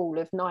of rule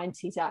of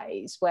 90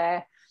 days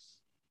where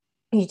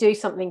you do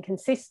something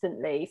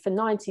consistently for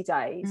 90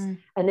 days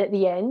and at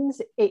the end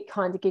it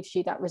kind of gives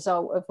you that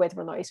result of whether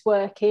or not it's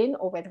working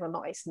or whether or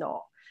not it's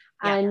not.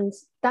 And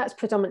that's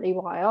predominantly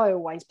why I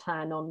always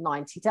plan on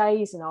 90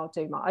 days, and I'll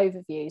do my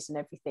overviews and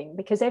everything,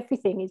 because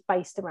everything is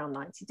based around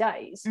 90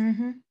 days.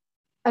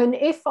 And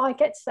if I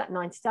get to that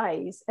 90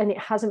 days and it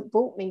hasn't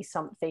brought me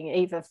something,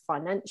 either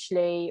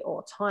financially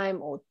or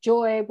time or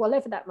joy,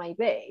 whatever that may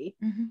be,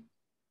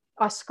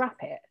 I scrap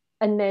it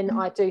and then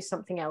I do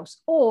something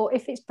else. Or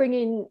if it's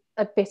bringing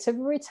a bit of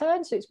a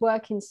return, so it's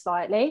working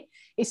slightly,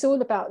 it's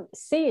all about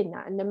seeing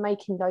that and then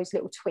making those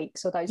little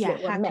tweaks or those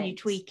little how can you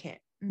tweak it?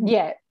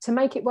 To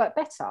make it work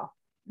better.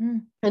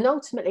 And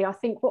ultimately, I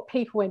think what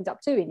people end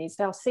up doing is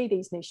they'll see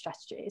these new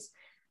strategies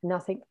and they'll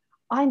think,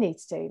 I need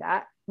to do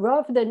that.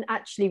 Rather than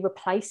actually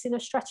replacing a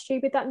strategy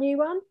with that new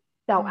one,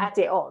 they'll add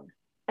it on.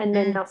 And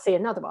then they'll see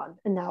another one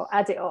and they'll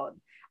add it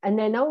on. And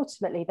then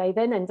ultimately, they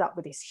then end up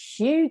with this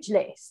huge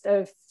list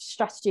of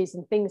strategies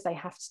and things they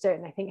have to do.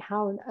 And they think,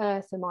 how on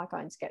earth am I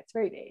going to get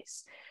through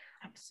this?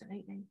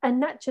 Absolutely.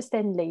 And that just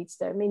then leads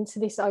them into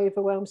this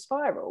overwhelmed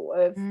spiral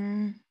of,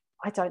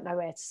 I don't know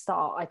where to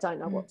start. I don't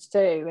know what to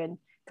do. And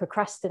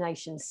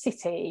procrastination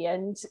city.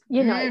 And,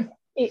 you know,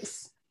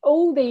 it's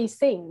all these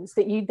things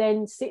that you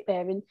then sit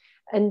there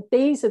and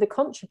these are the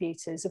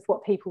contributors of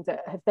what people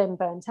that have then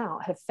burnt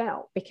out have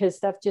felt, because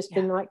they've just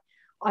been like,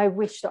 I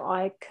wish that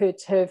I could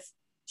have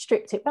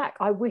stripped it back.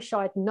 I wish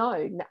I'd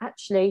known that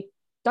actually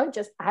don't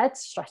just add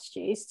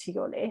strategies to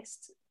your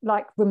list,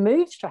 like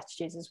remove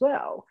strategies as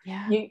well.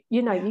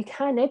 You know, you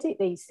can edit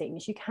these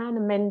things, you can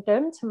amend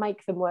them to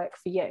make them work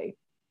for you.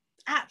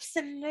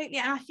 Absolutely.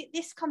 And I think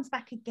this comes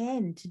back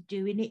again to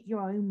doing it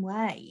your own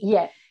way.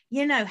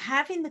 You know,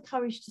 having the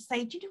courage to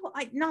say, do you know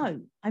what,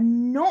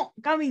 I'm not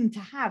going to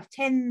have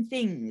 10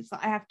 things that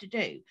I have to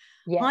do.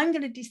 I'm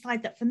going to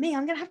decide that for me,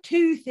 I'm going to have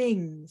 2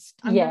 things.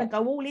 I'm going to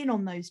go all in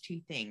on those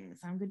 2 things.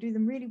 I'm going to do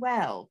them really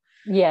well.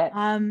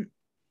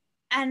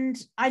 And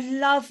I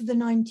love the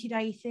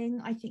 90-day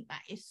thing. I think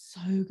that is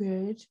so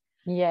good.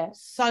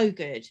 So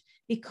good.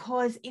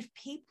 Because if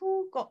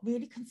people got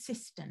really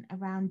consistent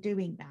around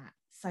doing that,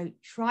 so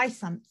try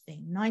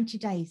something, 90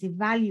 days,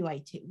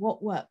 evaluate it,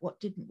 what worked, what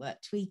didn't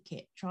work, tweak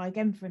it, try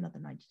again for another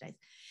 90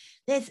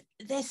 days.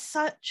 There's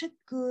such a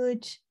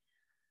good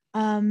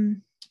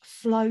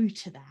flow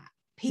to that.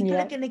 People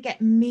are going to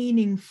get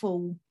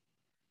meaningful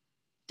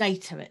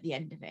data at the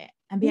end of it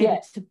and be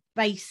able to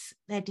base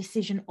their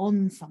decision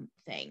on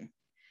something.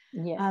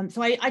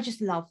 So I just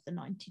love the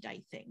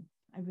 90-day thing.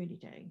 I really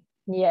do.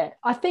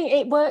 I think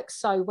it works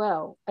so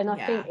well. And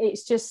I think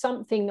it's just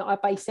something that I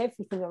base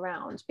everything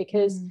around,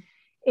 because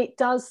it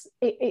does,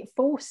 it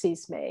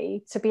forces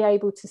me to be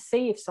able to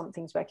see if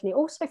something's working. It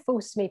also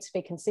forces me to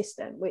be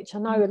consistent, which I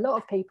know a lot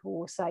of people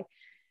will say.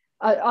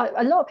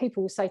 A lot of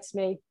people will say to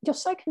me, you're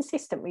so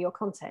consistent with your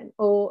content,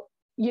 or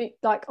you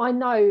like, I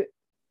know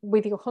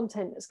with your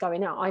content that's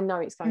going out, I know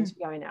it's going to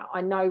be going out, I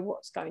know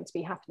what's going to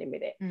be happening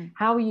with it.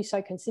 How are you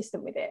so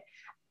consistent with it?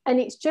 And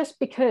it's just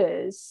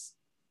because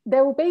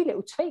there will be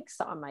little tweaks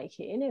that I'm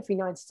making every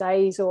 90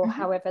 days or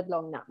however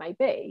long that may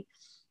be.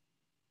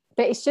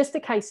 But it's just a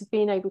case of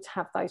being able to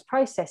have those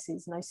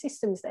processes and those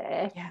systems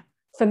there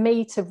for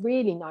me to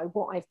really know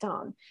what I've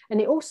done.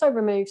 And it also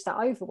removes that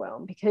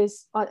overwhelm,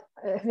 because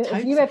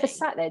have you ever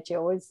sat there,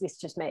 Jill, or is this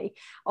just me?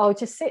 I'll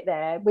just sit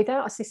there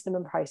without a system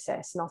and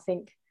process, and I'll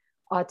think,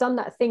 I've done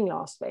that thing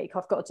last week,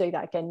 I've got to do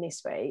that again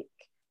this week.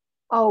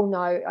 Oh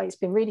no, it's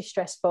been really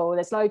stressful,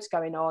 there's loads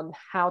going on,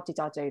 how did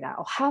I do that?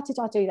 Or how did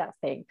I do that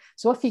thing?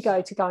 So off you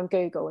go and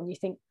Google, and you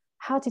think,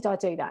 how did I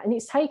do that? And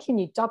it's taking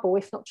you double,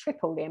 if not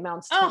triple, the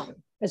amount of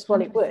time as well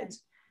 100%. It would.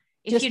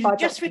 If you'd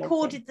just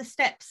recorded the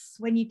steps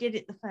when you did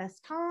it the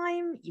first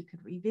time, you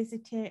could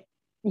revisit it.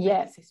 Yeah.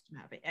 Make a system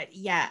out of it.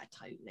 Yeah,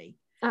 totally.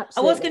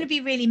 Absolutely. I was going to be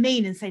really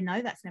mean and say,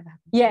 no, that's never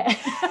happened. Yeah.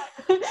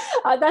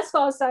 That's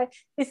what I was saying.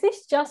 Is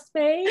this just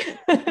me?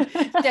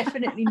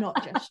 Definitely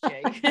not just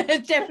you.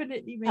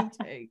 Definitely me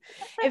too.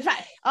 In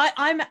fact,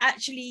 I'm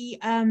actually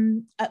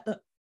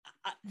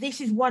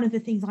this is one of the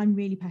things I'm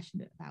really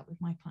passionate about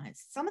with my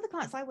clients. Some of the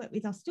clients I work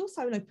with are still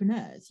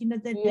solopreneurs. You know,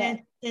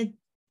 they're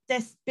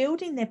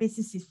building their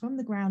businesses from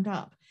the ground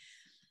up.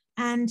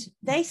 And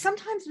they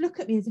sometimes look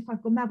at me as if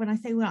I've gone mad when I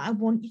say, well, I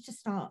want you to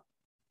start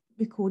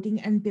recording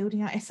and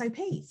building out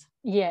SOPs.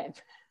 Yeah.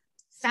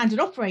 Standard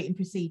operating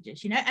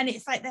procedures, you know, and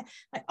it's like they're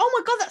like, oh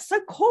my God, that's so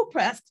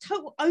corporate, that's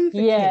total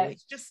overkill.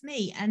 It's just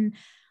me. And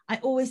I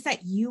always say,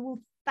 you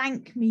will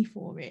thank me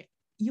for it.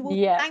 You will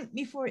thank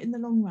me for it in the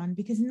long run,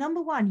 because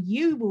number one,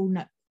 you will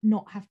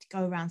not have to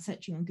go around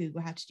searching on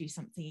Google how to do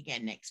something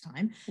again next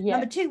time.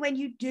 Number two, when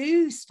you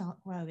do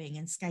start growing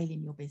and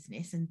scaling your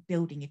business and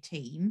building a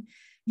team,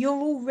 you're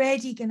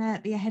already going to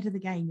be ahead of the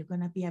game. You're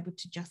going to be able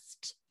to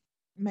just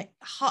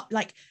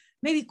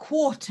maybe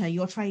quarter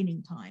your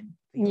training time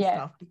for your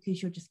staff,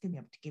 because you're just going to be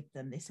able to give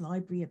them this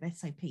library of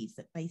SOPs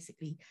that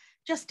basically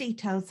just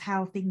details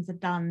how things are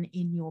done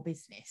in your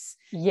business.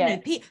 You know,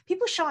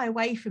 people shy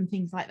away from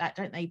things like that,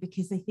 don't they?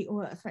 Because they think,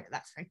 oh,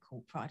 that's very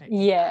corporate. I don't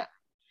do that.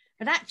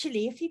 But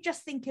actually, if you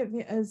just think of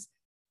it as,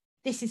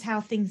 this is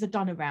how things are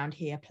done around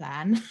here,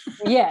 plan.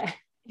 It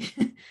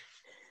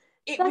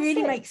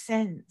really makes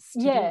sense to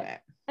do it.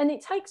 And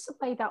it takes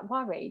away that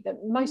worry that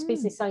most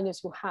business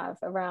owners will have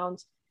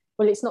around,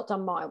 well, it's not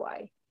done my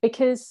way.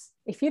 Because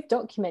if you've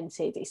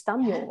documented, it's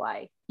done your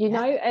way, you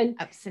know, and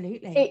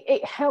absolutely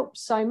it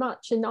helps so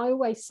much. And I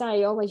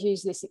always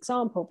use this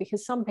example,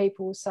 because some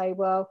people will say,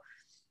 well,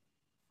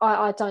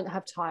 I don't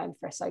have time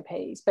for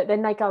SOPs, but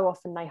then they go off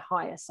and they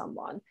hire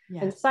someone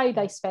and say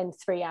they spend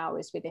 3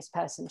 hours with this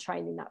person,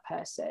 training that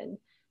person.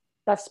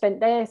 They've spent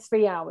their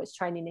 3 hours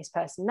training this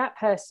person. That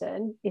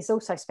person is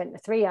also spent the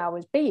 3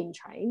 hours being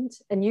trained,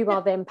 and you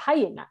are then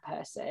paying that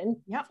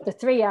person for the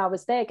 3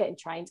 hours they're getting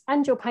trained,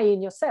 and you're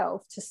paying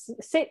yourself to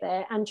sit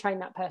there and train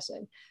that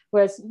person.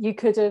 Whereas you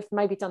could have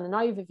maybe done an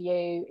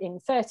overview in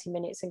 30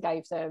 minutes and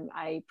gave them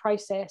a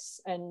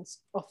process, and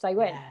off they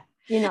went.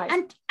 You know,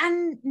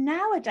 and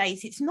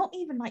nowadays it's not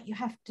even like you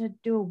have to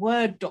do a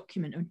Word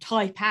document and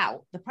type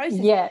out the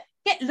process.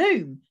 Get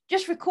Loom,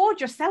 just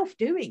record yourself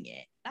doing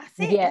it. That's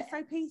it.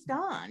 SOP's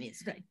done. It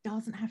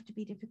doesn't have to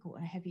be difficult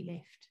and a heavy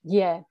lift.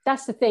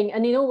 That's the thing.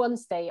 And in all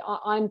honesty,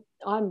 I'm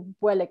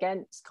well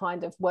against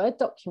kind of Word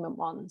document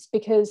ones,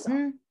 because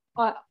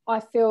I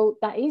feel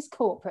that is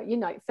corporate. You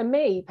know, for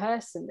me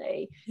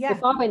personally,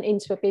 if I went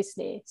into a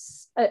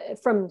business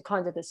from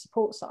kind of the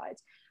support side,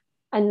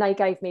 and they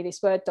gave me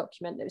this Word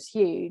document that was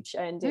huge,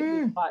 and it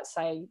was like,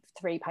 say,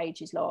 3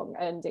 pages long,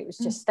 and it was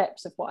just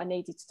steps of what I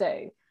needed to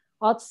do,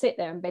 I'd sit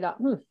there and be like,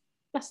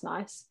 that's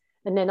nice.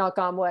 And then I'll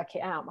go and work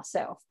it out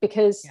myself,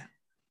 because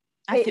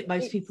I think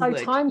most people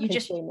would. Time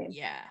consuming.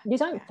 You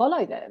don't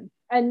follow them.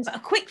 And but a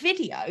quick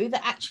video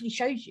that actually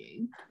shows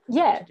you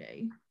what to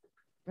do.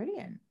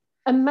 Brilliant.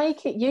 And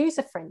make it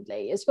user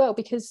friendly as well,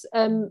 because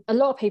a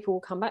lot of people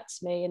will come back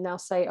to me and they'll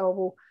say, oh,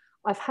 well,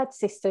 I've had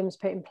systems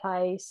put in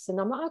place, and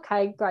I'm like,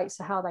 okay, great,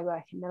 so how are they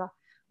working? They're like,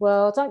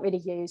 well, I don't really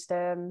use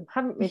them,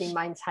 haven't really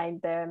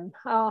maintained them,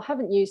 I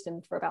haven't used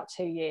them for about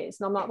 2 years.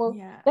 And I'm like, well,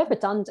 they're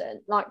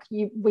redundant, like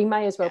we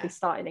may as well be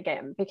starting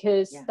again,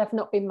 because they've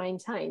not been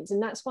maintained.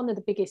 And that's one of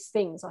the biggest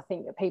things I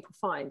think that people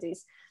find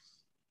is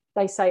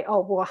they say,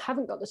 oh, well, I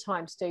haven't got the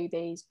time to do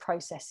these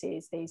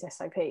processes, these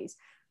SOPs.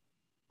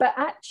 But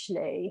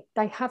actually,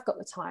 they have got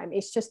the time.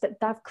 It's just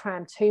that they've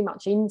crammed too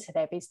much into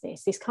their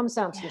business. This comes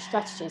down to the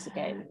strategies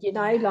again, you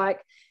know,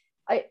 like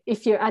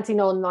if you're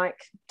adding on like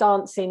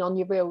dancing on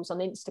your reels on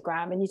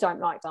Instagram, and you don't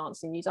like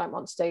dancing, you don't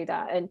want to do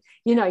that. And,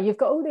 you know, you've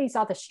got all these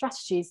other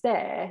strategies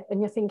there, and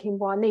you're thinking,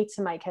 well, I need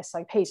to make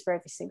SOPs for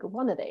every single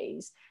one of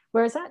these.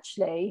 Whereas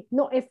actually,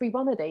 not every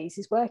one of these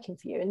is working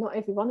for you and not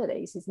every one of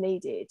these is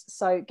needed.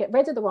 So get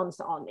rid of the ones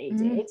that aren't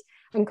needed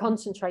and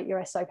concentrate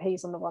your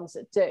SOPs on the ones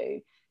that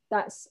do.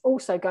 That's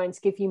also going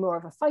to give you more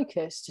of a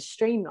focus to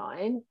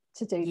streamline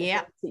to do the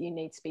things that you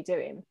need to be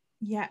doing.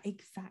 Yeah,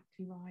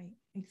 exactly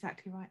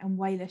right. And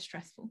way less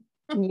stressful.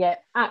 Yeah,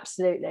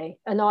 absolutely.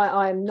 And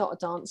I am not a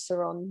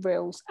dancer on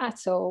reels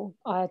at all.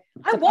 I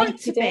want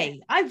to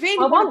be. I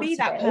really want to be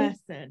that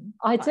person.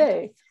 I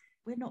do.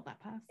 We're not that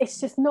person. It's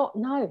just not,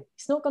 no,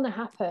 it's not going to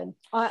happen.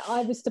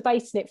 I was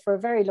debating it for a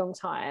very long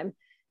time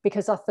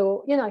because I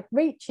thought, you know,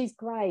 reach is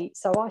great,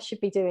 so I should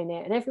be doing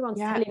it. And everyone's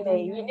telling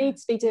me, you need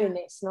to be doing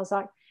this. And I was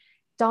like,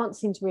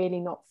 dancing's really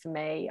not for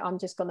me. I'm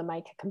just going to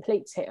make a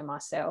complete tit of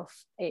myself.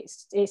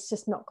 It's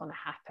just not going to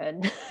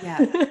happen.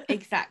 Yeah,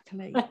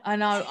 exactly. I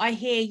know, I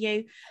hear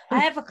you. I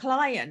have a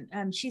client,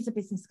 she's a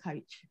business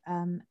coach,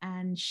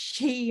 and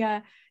she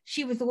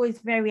was always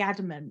very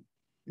adamant,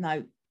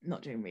 no,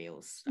 not doing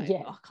reels. I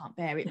can't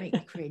bear it. They make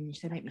me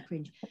cringe.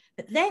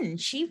 But then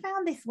she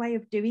found this way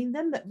of doing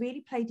them that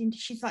really played into,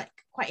 she's like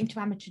quite into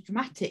amateur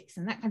dramatics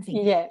and that kind of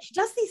thing. Yeah, she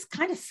does these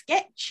kind of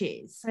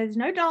sketches, so there's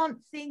no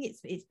dancing,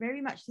 it's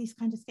very much these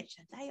kind of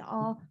sketches. They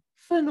are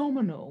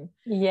phenomenal.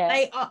 Yeah,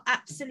 they are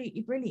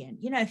absolutely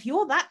brilliant. You know, if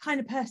you're that kind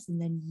of person,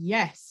 then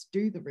yes,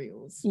 do the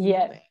reels.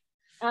 Yeah,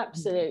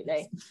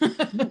 absolutely.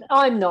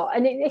 I'm not,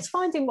 and it's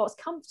finding what's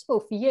comfortable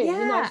for you. Yeah,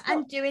 you know,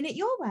 and doing it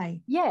your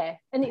way. Yeah,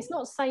 and it's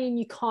not saying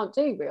you can't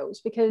do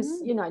reels because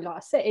you know, like I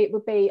said, it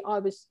would be, I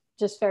was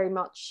just very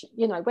much,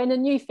 you know, when a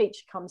new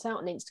feature comes out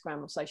on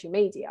Instagram or social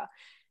media,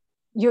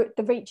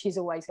 the reach is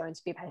always going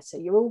to be better.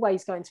 You're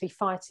always going to be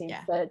fighting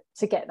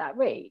to get that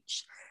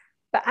reach.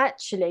 But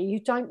actually, you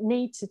don't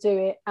need to do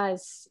it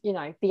as, you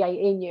know, the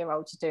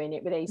 18-year-olds are doing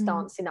it with these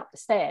dancing up the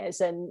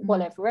stairs and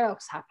whatever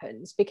else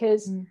happens,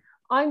 because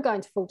I'm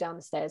going to fall down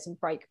the stairs and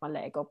break my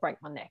leg or break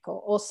my neck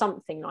or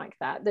something like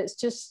that. That's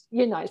just,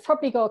 you know, it's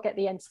probably got to get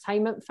the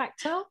entertainment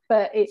factor,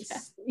 but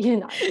it's, you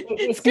know,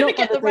 it's going to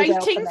get the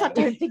ratings. I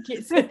don't think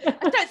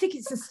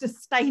it's a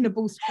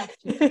sustainable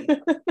strategy.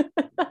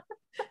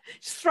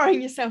 Just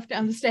throwing yourself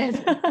down the stairs.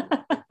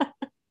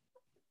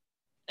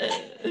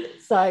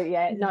 So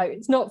yeah, no,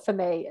 it's not for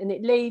me, and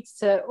it leads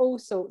to all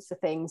sorts of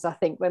things, I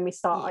think, when we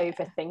start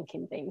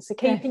overthinking things. So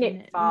keeping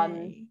it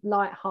fun,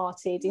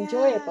 light-hearted,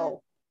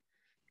 enjoyable,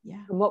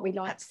 and what we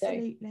like to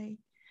do.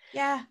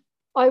 Yeah,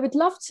 I would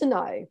love to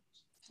know.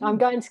 I'm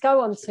going to go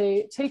on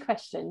to 2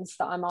 questions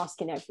that I'm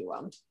asking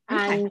everyone,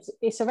 and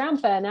it's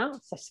around burnout.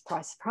 So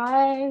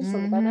surprise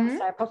on the Burnout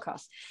Slayer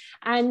podcast.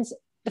 And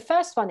the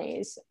first one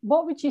is,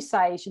 what would you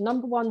say is your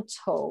number one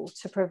tool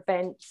to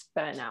prevent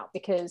burnout?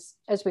 Because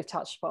as we've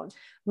touched upon,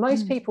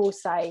 most people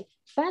say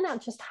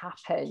burnout just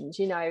happened,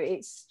 you know,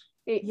 it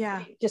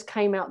just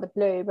came out the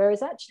blue,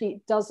 whereas actually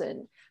it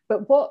doesn't.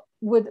 But what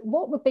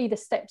would be the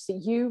steps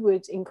that you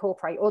would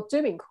incorporate or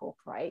do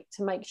incorporate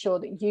to make sure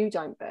that you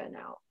don't burn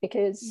out?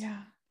 Because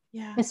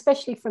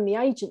especially from the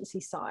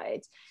agency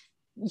side,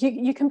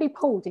 you can be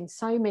pulled in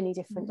so many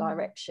different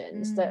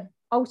directions that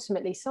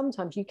ultimately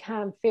sometimes you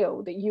can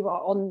feel that you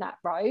are on that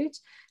road.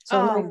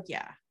 So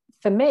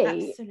for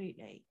me,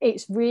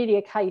 it's really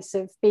a case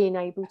of being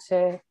able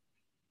to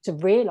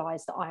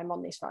realize that I am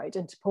on this road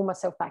and to pull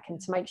myself back and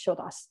to make sure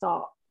that I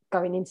start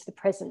going into the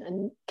present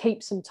and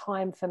keep some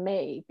time for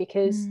me,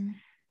 because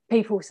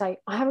people say,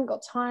 I haven't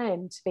got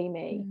time to be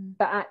me.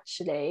 But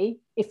actually,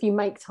 if you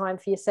make time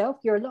for yourself,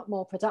 you're a lot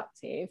more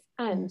productive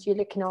and you're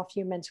looking after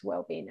your mental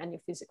well-being and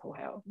your physical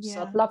health.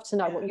 So I'd love to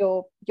know what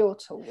your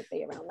tool would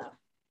be around that.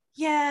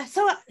 Yeah,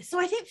 so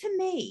I think for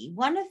me,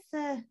 one of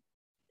the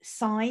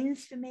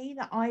signs for me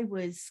that I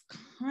was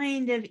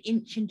kind of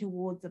inching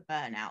towards a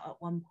burnout at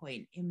one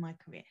point in my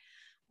career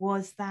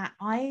was that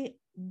I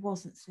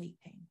wasn't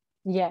sleeping.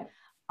 Yeah.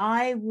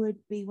 I would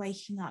be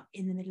waking up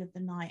in the middle of the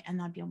night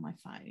and I'd be on my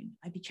phone.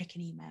 I'd be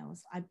checking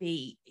emails. I'd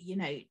be, you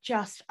know,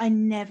 I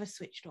never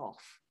switched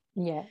off.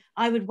 Yeah.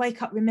 I would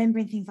wake up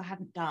remembering things I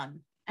hadn't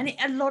done. And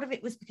a lot of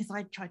it was because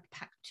I tried to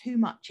pack too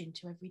much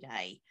into every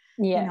day.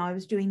 Yeah. You know, I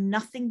was doing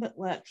nothing but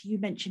work. You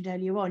mentioned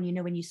earlier on, you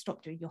know, when you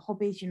stop doing your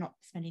hobbies, you're not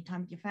spending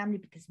time with your family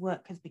because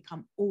work has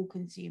become all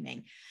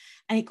consuming.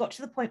 And it got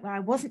to the point where I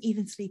wasn't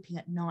even sleeping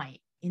at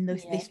night in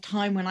this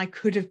time when I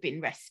could have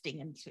been resting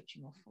and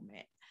switching off from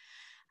it.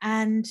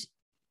 And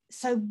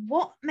so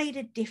what made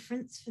a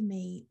difference for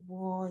me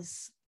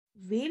was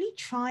really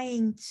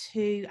trying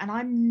to, and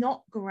I'm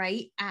not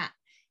great at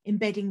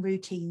embedding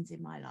routines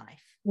in my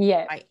life.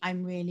 Yeah.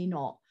 I'm really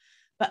not.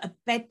 But a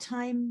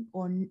bedtime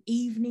or an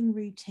evening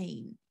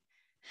routine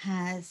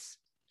has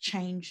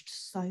changed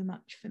so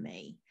much for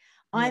me.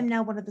 Yeah. I'm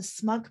now one of the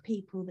smug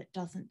people that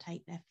doesn't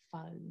take their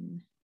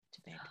phone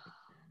to bed with them.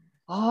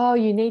 Oh,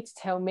 you need to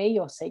tell me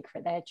your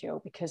secret there,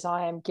 Jill, because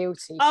I am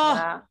guilty for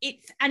that.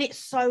 It's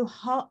so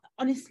hard.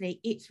 Honestly,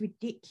 it's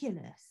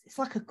ridiculous. It's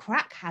like a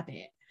crack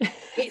habit.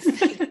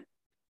 It's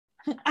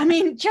I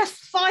mean, just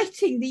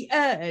fighting the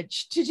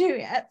urge to do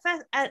it.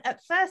 At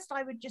first,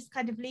 I would just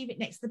kind of leave it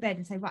next to the bed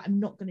and say, right, I'm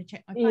not going to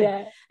check my phone.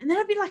 Yeah. And then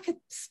I'd be like a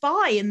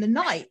spy in the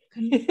night.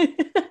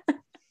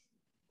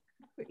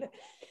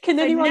 Can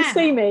So anyone now,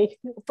 see me?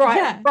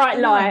 Bright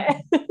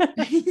light.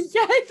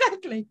 Yeah,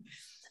 exactly.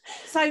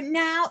 So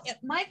now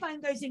my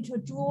phone goes into a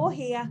drawer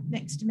here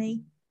next to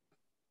me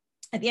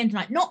at the end of the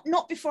night,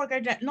 not before I go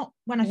to, not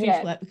when I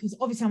finish work, because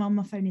obviously I'm on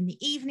my phone in the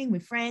evening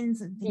with friends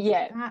and things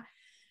like that,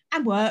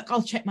 and work.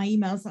 I'll check my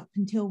emails up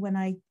until when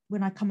I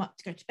come up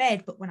to go to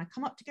bed. But when I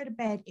come up to go to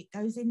bed, it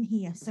goes in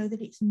here so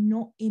that it's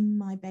not in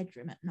my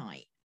bedroom at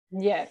night.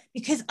 Yeah.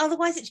 Because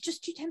otherwise it's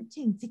just too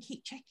tempting to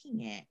keep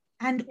checking it.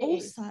 And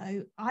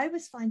also I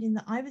was finding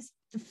that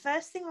the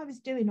first thing I was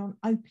doing on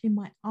opening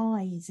my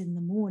eyes in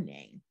the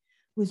morning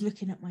was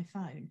looking at my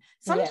phone.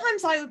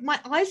 Sometimes my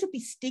eyes would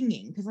be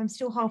stinging because I'm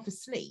still half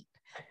asleep,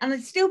 and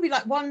I'd still be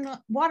like one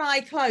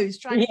eye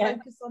closed trying to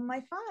focus on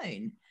my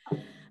phone.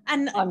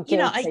 And I'm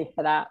guilty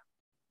for that.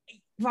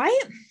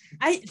 Right?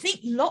 I think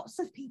lots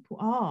of people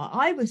are.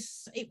 It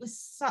was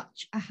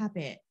such a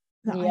habit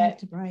that I had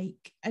to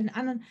break.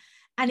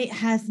 And it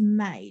has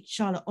made,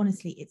 Charlotte,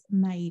 honestly, it's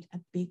made a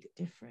big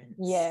difference.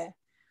 Yeah.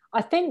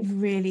 I think it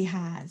really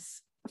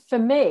has. For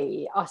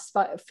me,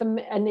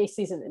 and this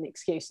isn't an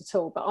excuse at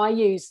all, but I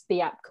use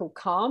the app called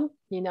Calm.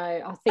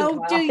 I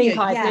think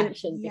I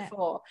mentioned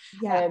before.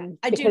 Yeah,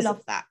 I do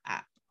love that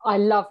app. I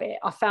love it.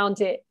 I found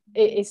it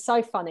is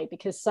so funny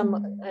because some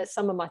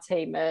of my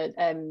team are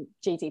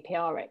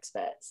GDPR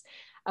experts,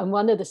 and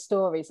one of the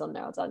stories on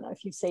there, I don't know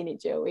if you've seen it,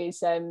 Jill,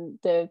 is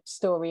the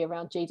story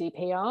around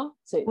GDPR.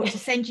 So what, to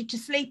send you to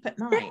sleep at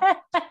night?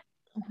 Oh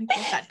my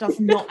God, that does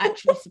not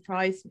actually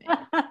surprise me.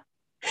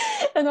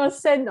 And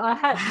I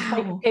had to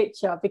take a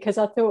picture because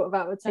I thought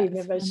about my team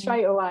members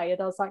straight away,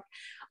 and I was like,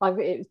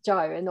 it was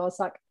Joe, and I was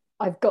like,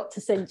 I've got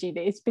to send you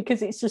this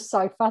because it's just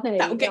so funny.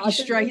 That'll get you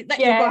straight. That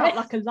you'll go out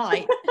like a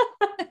light.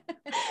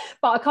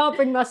 But I can't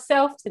bring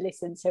myself to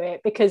listen to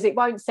it because it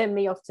won't send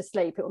me off to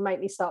sleep. It will make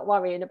me start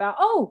worrying about,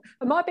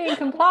 am I being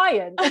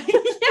compliant?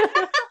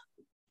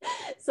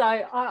 So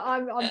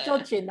I'm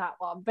dodging that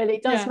one, but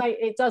it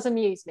does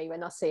amuse me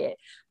when I see it.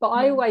 But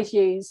I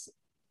always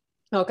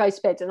I'll go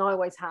to bed and I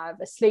always have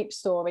a sleep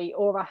story,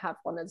 or I have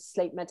one of the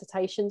sleep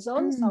meditations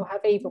on. So I'll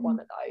have either one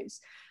of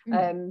those.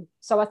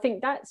 So I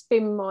think that's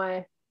been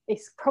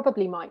it's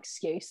probably my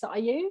excuse that I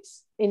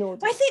use in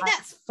order. I think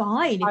that's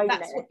fine if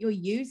that's what you're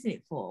using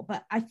it for.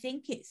 But I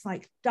think it's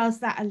like, does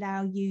that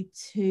allow you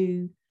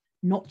to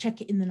not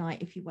check it in the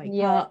night if you wake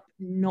up,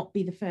 not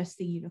be the first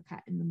thing you look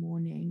at in the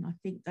morning? I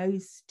think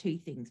those two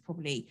things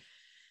probably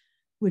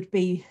would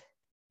be,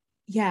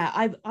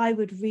 I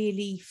would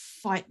really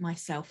fight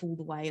myself all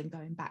the way and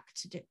going back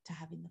to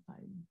having the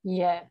phone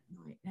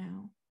right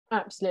now.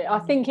 Absolutely. I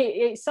think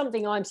it's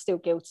something I'm still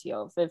guilty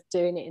of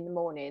doing it in the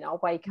morning. I'll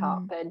wake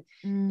up and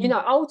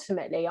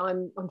ultimately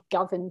I'm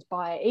governed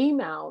by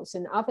emails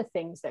and other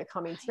things that are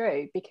coming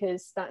through,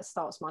 because that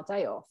starts my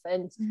day off.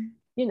 And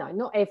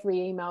not every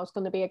email is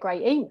going to be a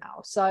great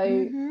email, so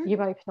you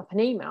open up an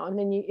email and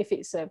then if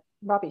it's a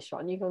rubbish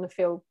one, you're going to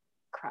feel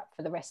crap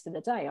for the rest of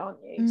the day,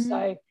 aren't you?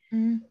 So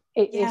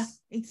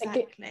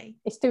exactly,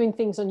 it's doing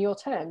things on your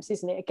terms,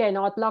 isn't it? Again,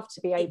 I'd love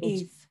to be able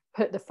to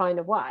put the phone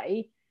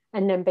away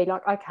and then be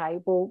like, okay,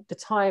 well, the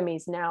time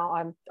is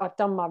now. I've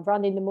done my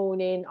run in the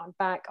morning. I'm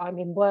back. I'm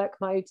in work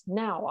mode.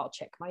 Now I'll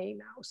check my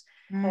emails.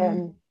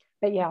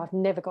 But I've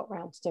never got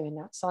around to doing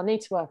that. So I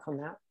need to work on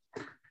that.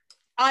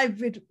 I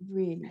would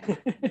really.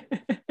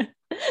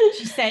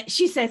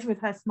 She says with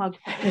her smug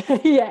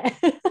face. Yeah.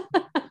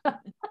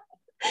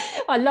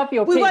 I love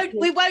your pictures.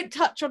 We won't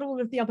touch on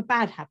all of the other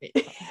bad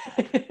habits.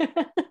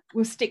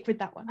 We'll stick with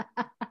that one.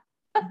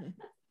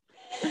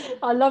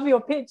 I love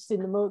your pictures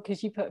in the morning,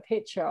 because you put a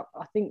picture up,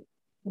 I think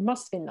it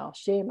must have been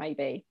last year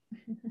maybe,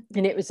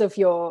 and it was of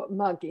your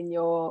mug in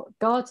your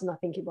garden, I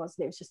think it was,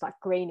 and it was just like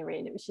greenery,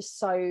 and it was just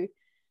so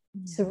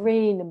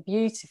serene and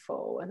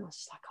beautiful, and I was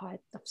just like,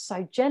 I'm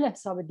so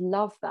jealous. I would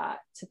love that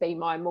to be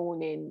my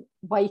morning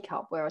wake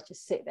up, where I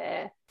just sit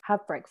there,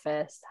 have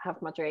breakfast,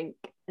 have my drink,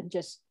 and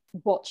just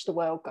watch the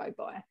world go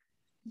by.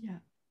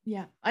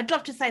 Yeah, I'd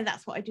love to say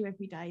that's what I do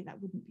every day.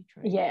 That wouldn't be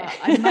true. Yeah,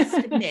 but I must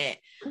admit,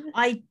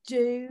 I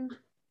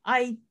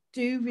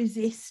do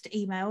resist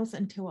emails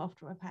until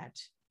after I've had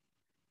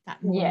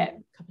that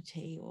morning cup of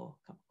tea or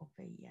cup of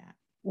coffee.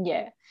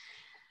 Yeah.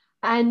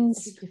 And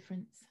big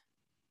difference.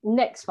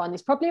 Next one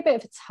is probably a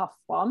bit of a tough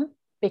one,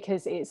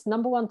 because it's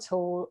number one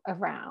tool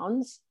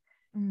around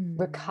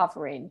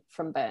recovering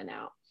from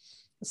burnout.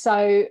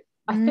 So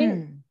I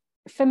think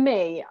for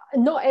me,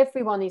 not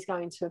everyone is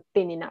going to have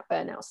been in that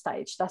burnout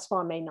stage. That's what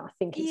I mean. I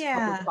think it's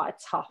probably quite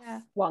a tough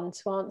one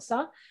to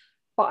answer.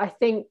 But I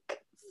think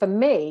for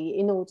me,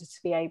 in order to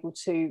be able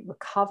to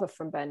recover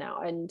from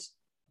burnout, and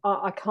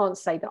I can't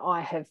say that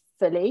I have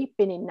fully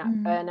been in that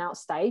burnout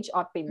stage.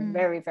 I've been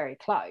very, very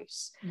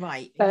close.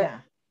 Right. But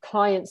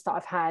clients that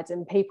I've had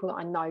and people that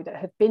I know that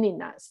have been in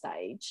that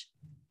stage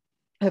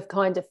have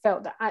kind of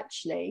felt that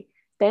actually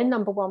their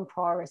number one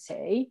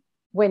priority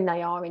when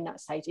they are in that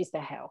stage is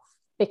their health.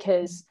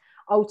 Because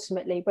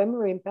ultimately, when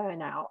we're in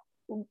burnout,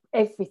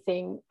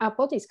 everything, our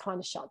body's kind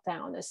of shut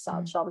down as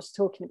such. I was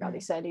talking about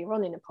this earlier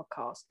on in the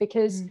podcast,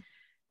 because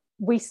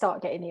we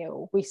start getting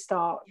ill, we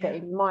start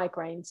getting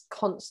migraines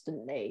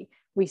constantly,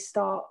 we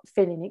start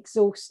feeling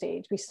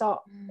exhausted, we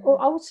start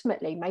or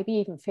ultimately maybe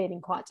even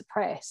feeling quite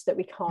depressed that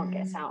we can't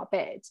get out of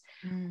bed.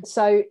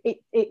 So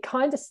it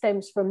kind of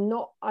stems from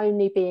not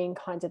only being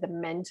kind of the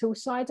mental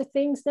side of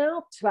things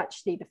now to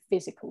actually the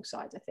physical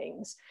side of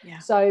things.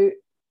 So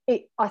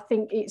I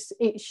think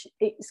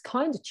it's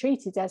kind of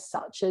treated as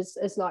such as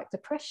like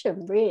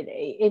depression,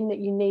 really, in that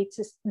you need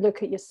to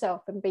look at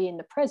yourself and be in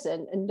the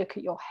present and look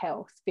at your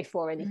health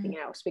before anything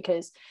else,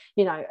 because,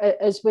 you know,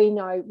 as we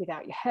know,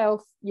 without your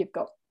health, you've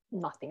got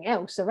nothing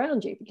else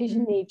around you, because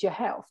you need your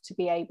health to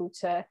be able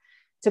to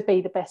be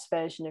the best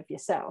version of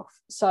yourself.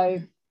 So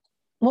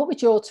what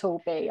would your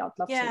tool be? I'd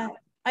love to know.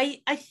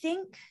 I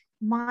think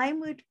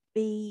mine would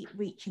be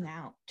reaching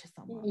out to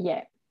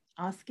someone,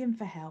 asking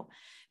for help,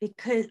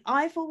 because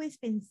I've always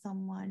been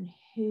someone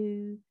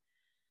who,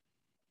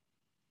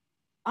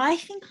 I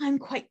think I'm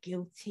quite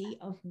guilty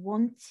of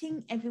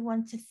wanting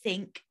everyone to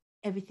think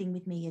everything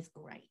with me is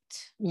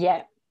great.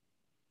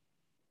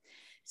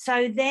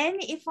 So then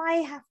if I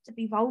have to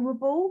be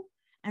vulnerable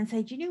and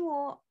say, do you know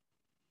what,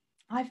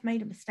 I've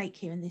made a mistake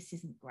here and this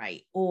isn't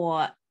great,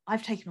 or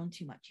I've taken on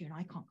too much here and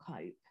I can't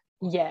cope,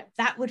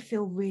 that would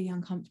feel really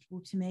uncomfortable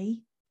to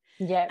me.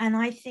 And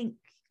I think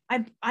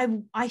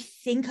I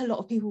think a lot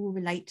of people will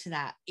relate to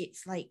that.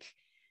 It's like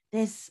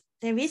there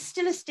is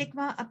still a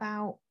stigma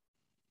about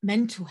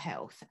mental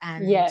health,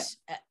 and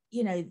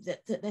you know,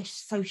 that there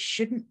so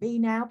shouldn't be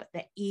now, but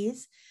there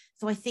is.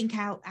 So I think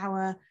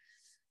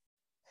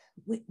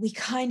we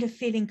kind of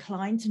feel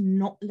inclined to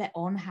not let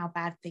on how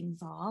bad things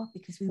are,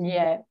 because we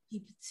want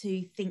people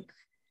to think.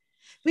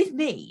 With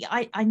me,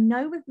 I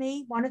know with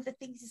me, one of the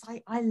things is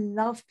I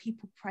love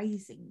people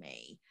praising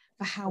me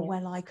for how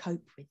well I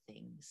cope with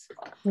things.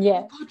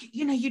 Oh God,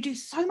 you know, you do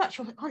so much.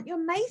 Aren't you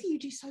amazing? You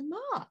do so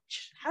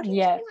much. How do you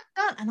get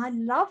that done? And I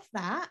love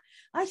that.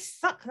 I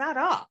suck that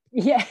up.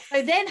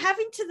 So then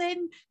having to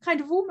then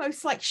kind of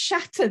almost like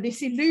shatter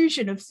this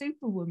illusion of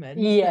Superwoman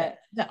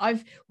that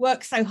I've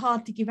worked so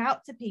hard to give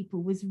out to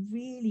people was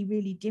really,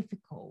 really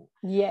difficult.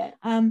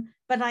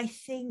 But I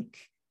think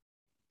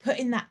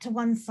putting that to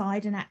one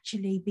side and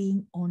actually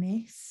being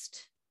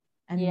honest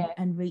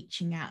and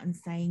reaching out and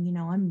saying, you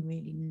know, I'm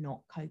really not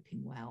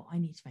coping well, I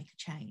need to make a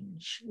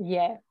change,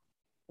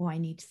 or I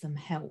need some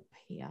help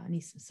here, I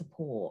need some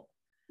support,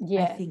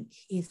 I think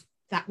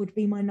that would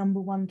be my number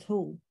one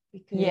tool,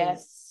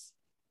 because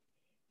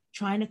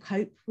trying to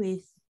cope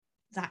with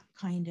that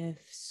kind of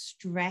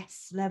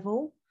stress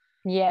level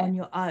on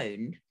your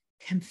own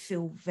can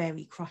feel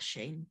very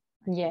crushing.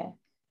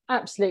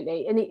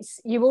 Absolutely. And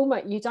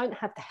you don't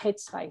have the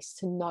headspace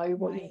to know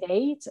what you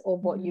need or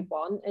what you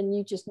want, and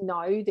you just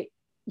know that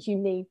you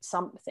need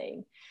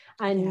something,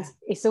 and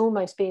it's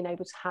almost being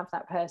able to have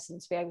that person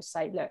to be able to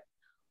say, look,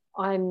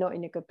 I'm not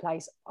in a good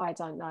place, I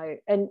don't know.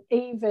 And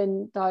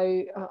even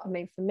though I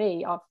mean, for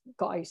me, I've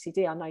got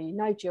OCD, I know you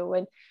know, Jill,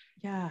 and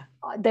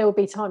there will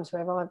be times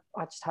where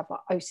I just have like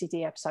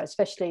OCD episodes,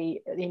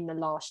 especially in the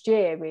last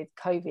year with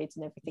COVID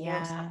and everything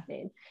else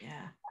happening,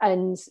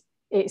 and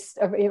it's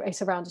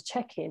around a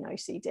check-in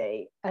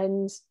OCD,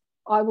 and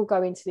I will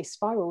go into this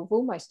spiral of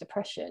almost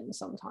depression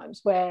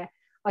sometimes, where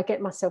I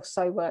get myself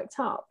so worked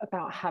up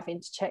about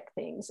having to check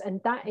things, and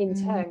that in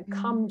turn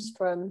comes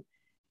from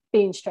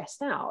being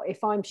stressed out.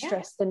 If I'm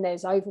stressed and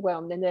there's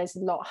overwhelmed and there's a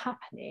lot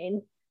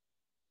happening,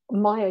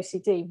 my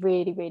OCD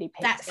really, really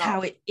picks That's up.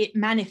 how it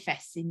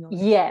manifests in your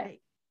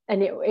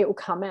and it will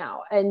come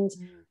out. And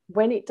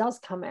when it does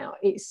come out,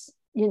 it's,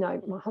 you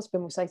know, my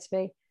husband will say to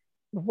me,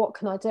 what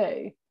can I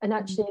do? And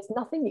actually there's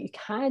nothing that you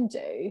can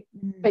do,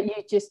 but you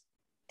just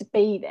to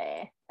be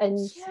there and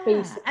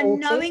be supportive. And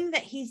knowing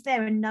that he's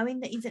there, and knowing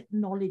that he's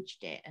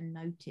acknowledged it and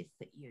noticed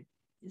that you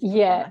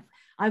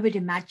I would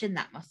imagine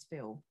that must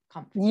feel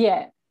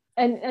comfortable.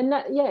 And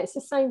that it's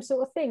the same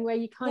sort of thing where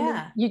you kind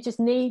of you just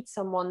need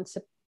someone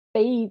to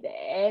be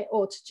there,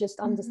 or to just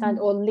understand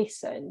or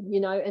listen, you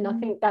know. And I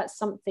think that's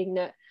something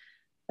that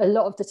a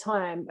lot of the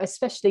time,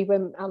 especially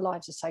when our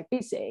lives are so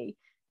busy,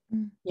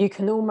 you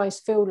can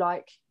almost feel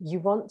like you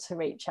want to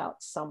reach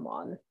out to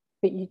someone,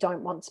 but you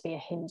don't want to be a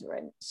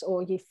hindrance,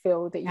 or you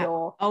feel that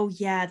you're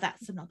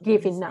that's another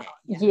giving one,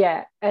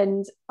 that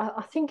and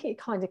I think it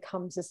kind of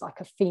comes as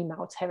like a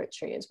female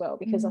territory as well,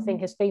 because I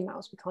think as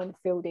females we kind of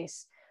feel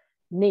this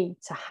need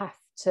to have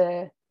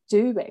to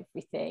do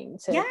everything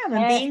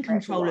and be in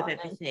control of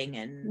everything,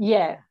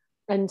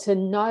 and to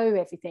know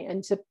everything,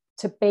 and to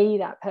be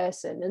that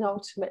person. And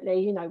ultimately,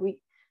 you know, we,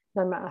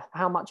 no matter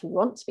how much we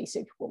want to be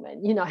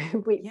Superwoman, you know,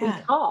 we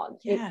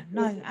can't.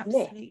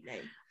 Absolutely.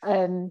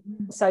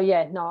 So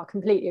I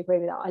completely agree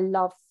with that.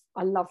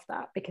 I love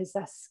that, because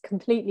that's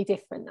completely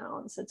different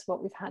answer to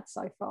what we've had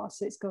so far.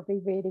 So it's got to be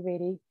really,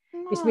 really,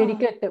 it's really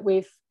good that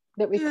we've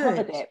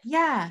covered it.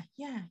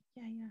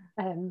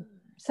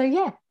 So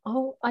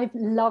I've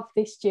loved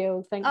this,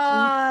 Jill. Thank you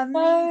so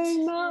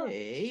much.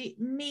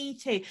 Me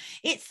too.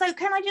 It's so,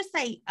 can I just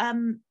say,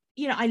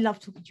 you know, I love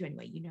talking to you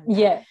anyway, you know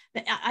that.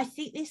 But I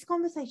think this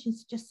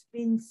conversation's just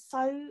been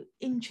so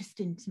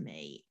interesting to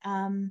me,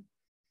 and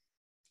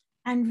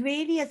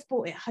really has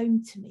brought it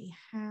home to me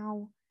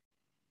how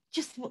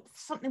just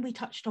something we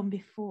touched on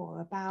before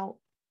about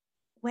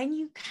when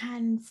you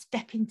can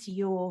step into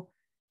your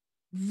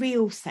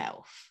real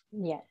self,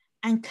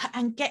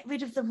 and get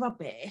rid of the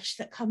rubbish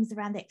that comes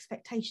around the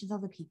expectations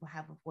other people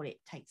have of what it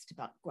takes to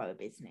grow a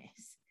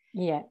business.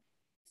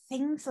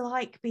 Things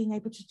like being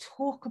able to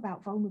talk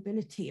about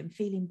vulnerability and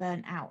feeling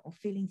burnt out or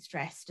feeling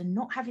stressed and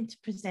not having to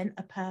present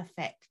a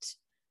perfect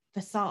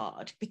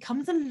facade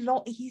becomes a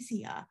lot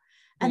easier,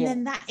 and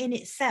then that in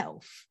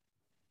itself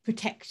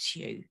protects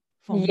you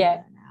from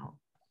burnout.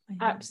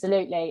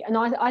 Absolutely. And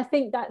I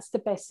think that's the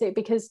best thing,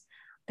 because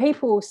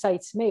people will say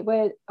to me,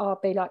 where I'll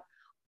be like,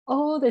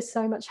 oh, there's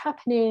so much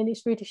happening,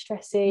 it's really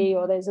stressy,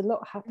 or there's a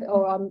lot happening,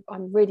 or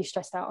I'm really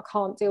stressed out, I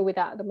can't deal with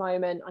that at the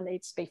moment, I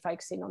need to be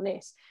focusing on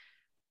this.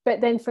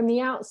 But then from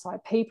the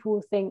outside, people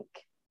will think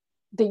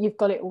that you've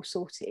got it all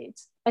sorted,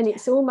 and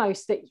it's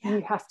almost that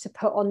you have to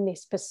put on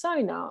this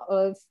persona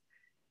of,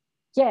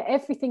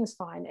 everything's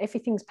fine,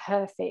 everything's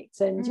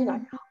perfect, and you know,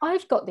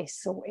 I've got this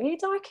sorted,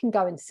 I can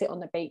go and sit on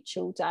the beach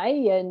all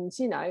day, and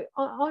you know,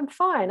 I'm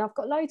fine, I've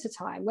got loads of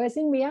time. Whereas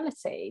in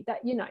reality, that,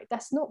 you know,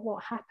 that's not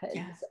what happens.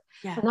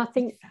 And I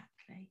think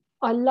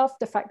I love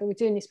the fact that we're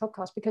doing this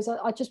podcast, because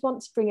I just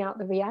want to bring out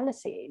the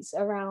realities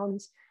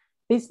around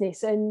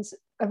business and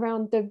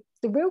around the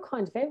real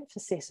kind of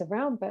emphasis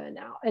around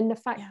burnout, and the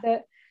fact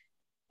that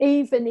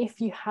even if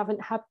you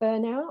haven't had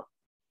burnout,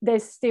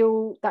 there's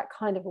still that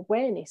kind of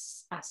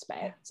awareness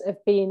aspect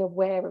of being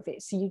aware of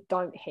it, so you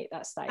don't hit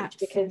that stage.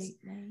 Because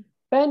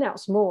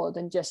burnout's more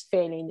than just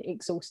feeling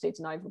exhausted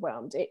and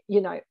overwhelmed. It,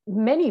 you know,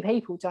 many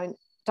people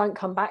don't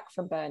come back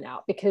from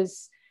burnout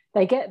because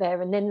they get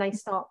there and then they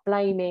start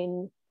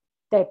blaming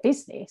their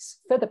business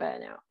for the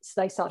burnout.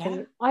 So they start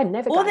thinking, I'm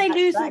never going back. Or they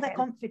lose all their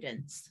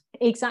confidence.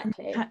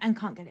 Exactly. And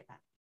can't get it back.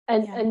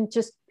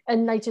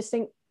 And they just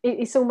think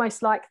it's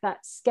almost like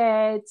that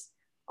scared,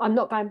 I'm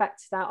not going back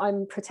to that,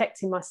 I'm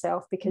protecting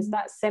myself because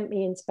that sent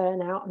me into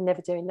burnout, I'm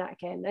never doing that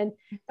again. And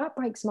that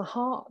breaks my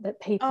heart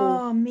that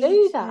people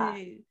do that.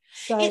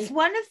 So it's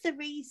one of the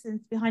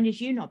reasons behind,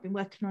 as you know, I've been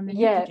working on a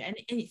new project,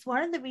 and it's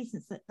one of the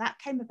reasons that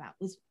came about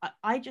was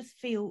I just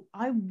feel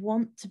I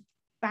want to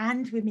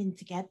band women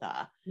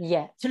together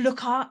to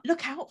look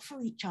out for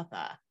each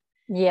other.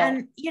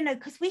 And you know,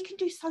 because we can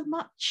do so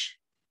much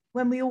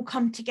when we all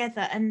come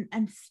together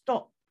and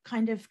stop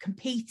kind of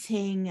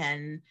competing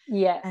and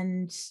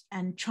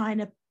trying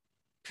to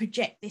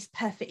project this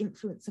perfect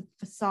influence of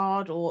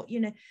facade, or you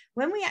know,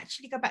 when we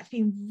actually go back to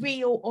being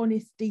real,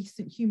 honest,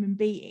 decent human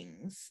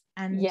beings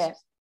and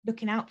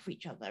looking out for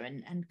each other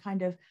and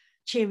kind of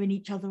cheering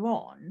each other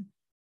on,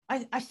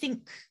 I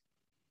think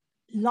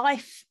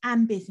life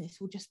and business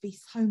will just be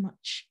so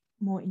much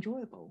more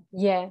enjoyable.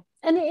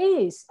 And it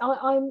is.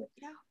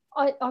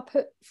 I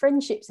put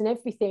friendships and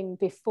everything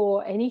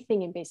before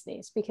anything in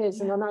business, because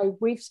and I know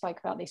we've spoke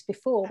about this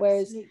before,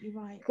 whereas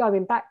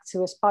going back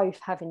to us both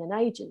having an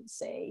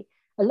agency,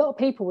 a lot of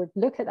people would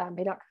look at that and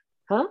be like,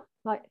 huh,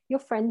 like you're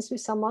friends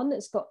with someone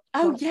that's got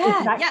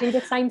exactly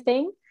the same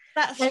thing.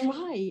 That's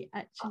right,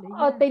 actually.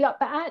 I'd be like,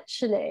 but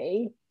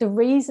actually the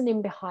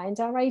reasoning behind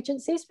our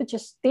agencies were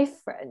just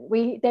different.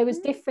 There was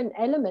different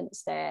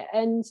elements there.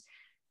 And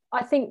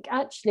I think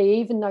actually,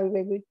 even though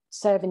we were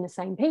serving the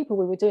same people,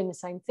 we were doing the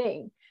same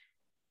thing,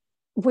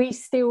 we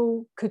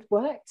still could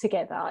work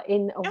together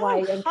in a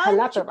way and 100%.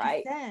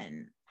 Collaborate.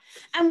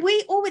 And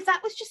we always,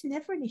 that was just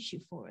never an issue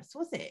for us,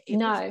 was it? It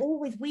was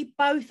always, we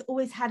both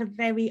always had a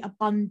very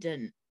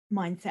abundant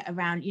mindset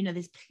around, you know,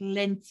 there's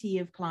plenty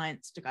of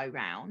clients to go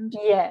round.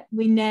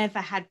 We never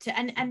had to,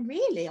 and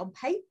really on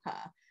paper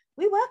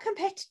we were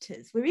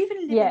competitors. We're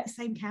even living in the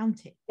same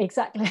county.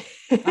 Exactly.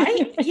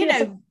 Right? You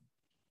know,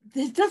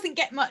 there doesn't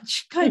get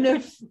much kind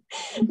of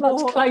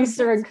much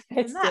closer and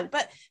competitive.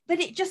 But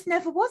it just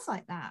never was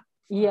like that.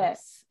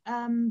 Yes.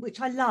 Which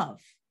I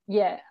love.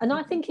 And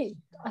I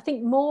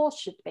think more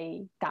should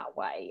be that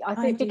way. I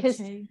think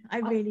because I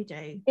really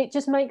do. It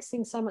just makes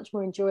things so much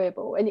more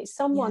enjoyable, and it's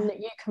someone that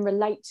you can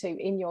relate to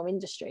in your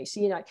industry. So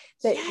you know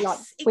that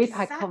we've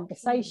had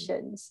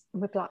conversations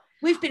and we're like,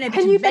 we've been able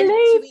can to you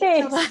believe this?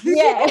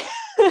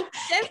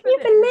 Can you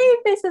believe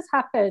this has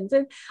happened?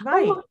 And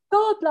oh my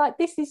god, like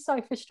this is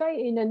so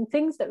frustrating, and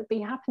things that would be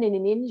happening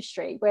in the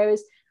industry,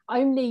 whereas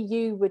only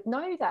you would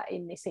know that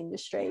in this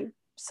industry.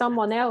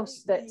 Someone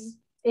else that's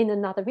in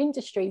another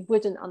industry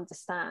wouldn't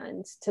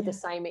understand to the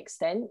same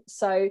extent.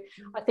 So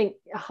I think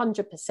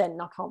 100%,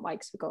 I can't wait,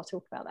 because we've got to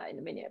talk about that in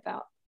a minute,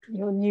 about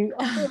your new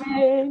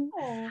offering.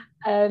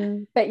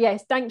 But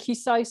yes, thank you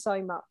so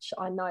much.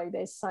 I know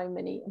there's so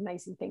many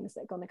amazing things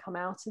that are going to come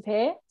out of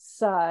here,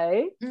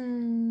 so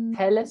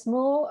tell us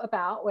more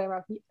about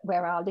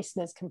where our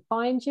listeners can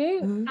find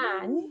you.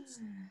 And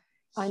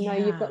I know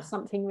you've got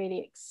something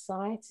really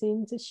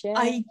exciting to share.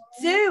 I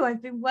do.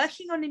 I've been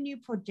working on a new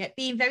project,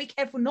 being very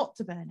careful not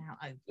to burn out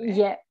over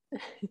it.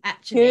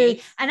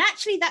 Actually. And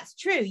actually that's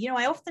true. You know,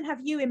 I often have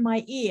you in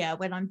my ear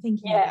when I'm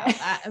thinking about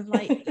that, of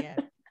like,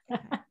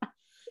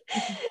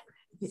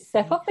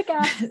 step off the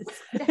gas.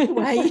 Step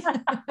away.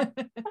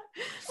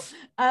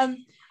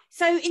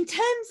 So in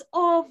terms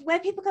of where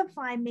people can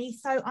find me,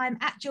 so I'm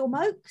at Jill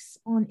Mokes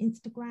on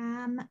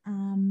Instagram,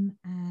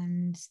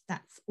 and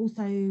that's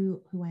also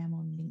who I am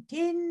on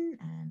LinkedIn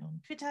and on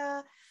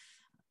Twitter.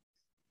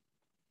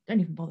 Don't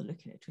even bother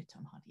looking at Twitter.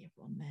 I'm hardly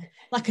ever on there.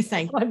 Like I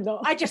say, I'm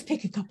not. I just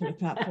pick a couple of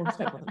platforms.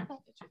 Don't bother looking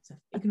at Twitter.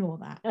 Ignore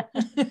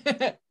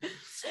that.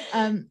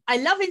 I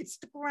love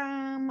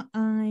Instagram.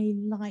 I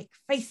like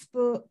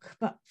Facebook,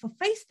 but for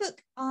Facebook,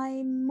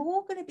 I'm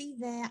more going to be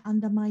there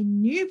under my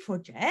new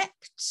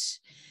project.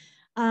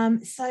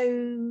 So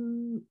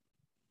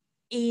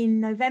in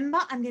November,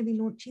 I'm going to be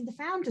launching the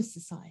Founders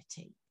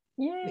Society.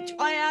 Yay. Which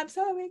I am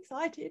so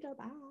excited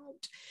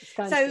about. It's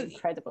going to be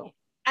incredible.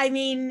 I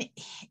mean,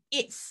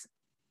 it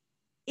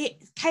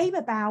came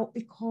about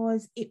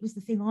because it was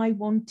the thing I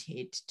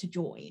wanted to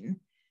join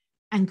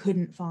and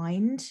couldn't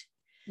find.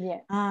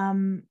 Yeah.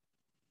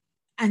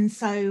 And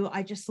so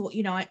I just thought,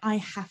 you know, I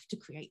have to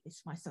create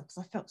this myself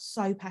because I felt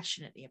so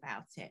passionately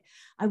about it.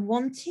 I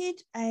wanted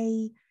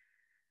a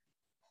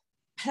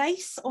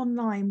place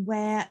online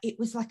where it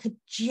was like a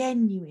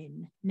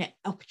genuine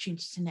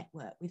opportunity to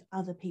network with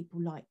other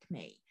people like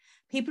me,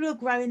 people who are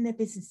growing their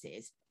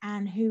businesses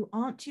and who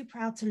aren't too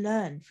proud to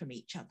learn from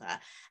each other,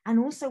 and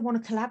also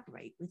want to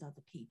collaborate with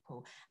other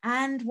people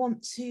and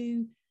want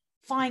to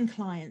find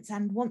clients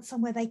and want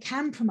somewhere they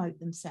can promote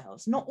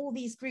themselves. Not all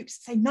these groups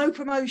that say no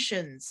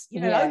promotions,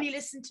 you know, only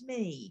listen to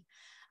me.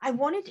 I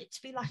wanted it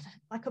to be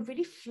like a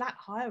really flat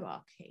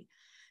hierarchy.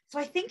 So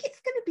I think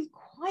it's going to be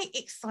quite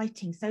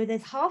exciting. So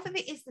there's half of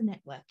it is the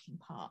networking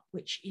part,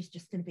 which is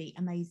just going to be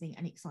amazing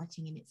and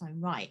exciting in its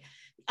own right.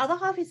 The other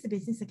half is the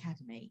Business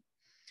Academy.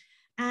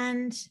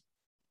 And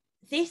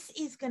this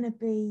is going to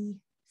be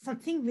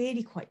something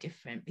really quite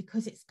different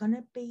because it's going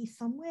to be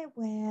somewhere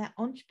where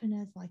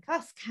entrepreneurs like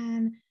us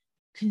can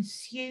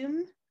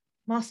consume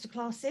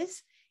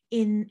masterclasses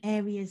in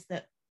areas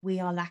that we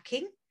are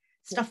lacking,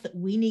 stuff that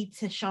we need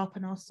to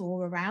sharpen our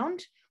saw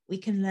around. We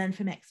can learn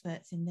from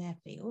experts in their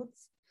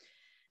fields.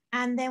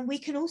 And then we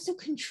can also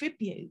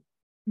contribute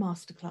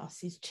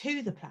masterclasses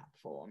to the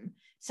platform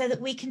so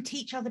that we can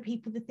teach other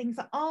people the things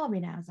that are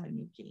in our zone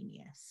of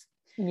genius.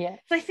 Yeah.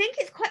 So I think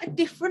it's quite a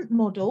different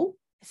model.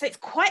 So it's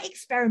quite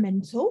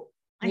experimental.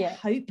 I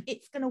hope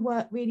it's going to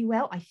work really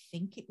well. I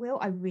think it will.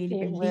 I really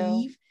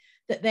believe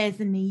that there's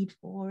a need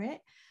for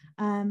it.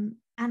 And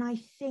I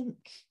think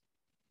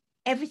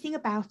everything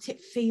about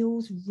it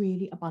feels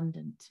really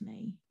abundant to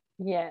me.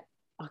 Yeah.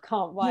 I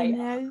can't wait. You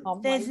know,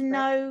 there's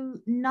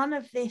none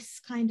of this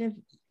kind of,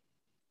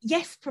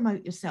 yes,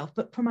 promote yourself,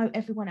 but promote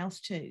everyone else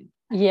too.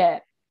 Yeah.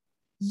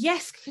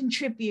 Yes,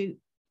 contribute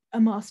a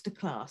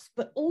masterclass,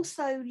 but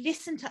also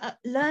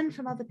learn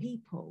from other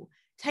people,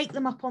 take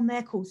them up on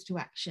their calls to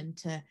action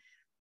to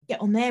get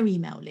on their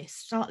email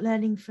list, start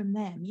learning from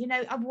them. You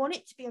know, I want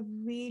it to be a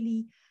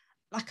really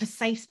like a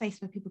safe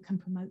space where people can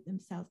promote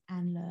themselves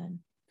and learn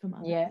from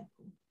other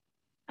people.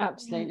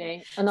 Absolutely.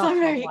 Yeah. And so I'm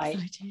very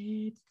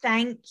excited.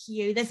 Thank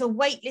you. There's a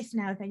wait list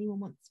now if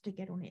anyone wants to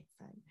get on it.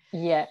 So.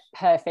 Yeah,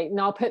 perfect.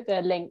 And I'll put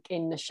the link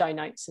in the show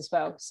notes as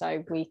well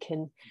so we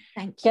can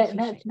get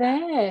that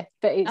there.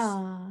 But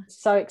it's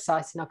so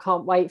exciting. I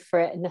can't wait for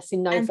it. And that's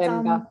in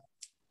November. And,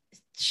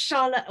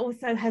 Charlotte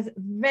also has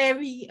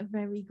very,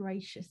 very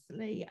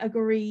graciously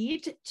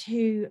agreed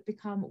to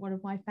become one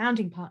of my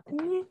founding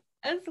partners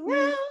as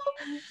well.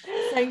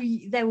 So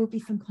there will be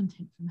some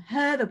content from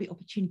her. There'll be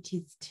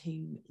opportunities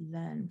to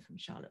learn from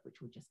Charlotte, which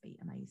will just be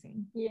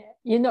amazing. Yeah,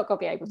 you're not going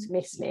to be able to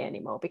miss me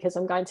anymore because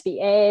I'm going to be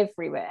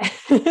everywhere.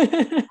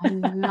 I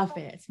love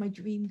it. It's my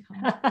dream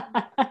come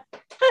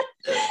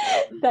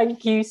true.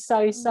 Thank you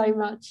so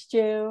much,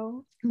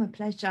 Jill. My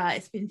pleasure.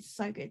 It's been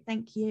so good.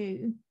 Thank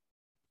you.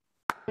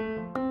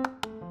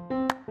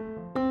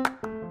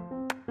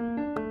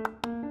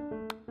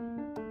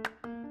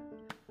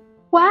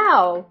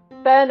 Wow,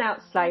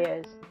 Burnout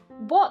Slayers.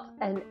 What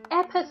an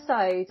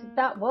episode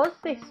that was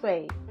this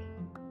week.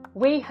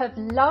 We have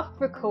loved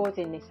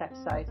recording this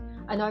episode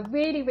and I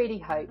really, really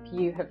hope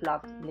you have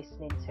loved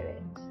listening to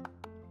it.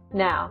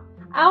 Now,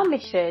 our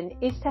mission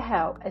is to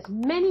help as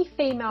many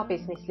female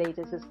business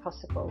leaders as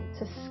possible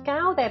to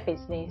scale their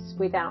business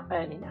without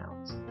burning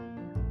out.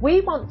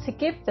 We want to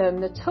give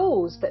them the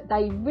tools that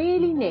they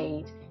really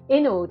need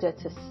in order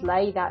to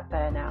slay that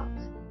burnout.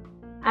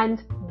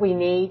 And we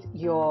need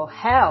your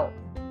help.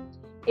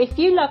 If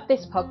you love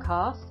this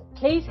podcast,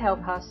 please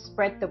help us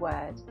spread the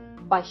word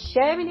by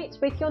sharing it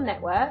with your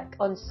network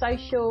on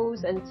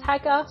socials and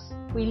tag us.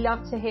 We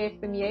love to hear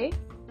from you.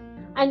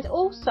 And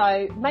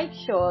also make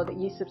sure that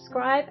you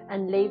subscribe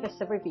and leave us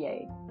a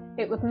review.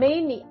 It would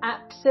mean the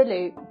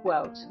absolute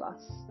world to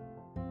us.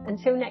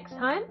 Until next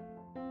time,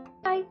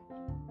 bye.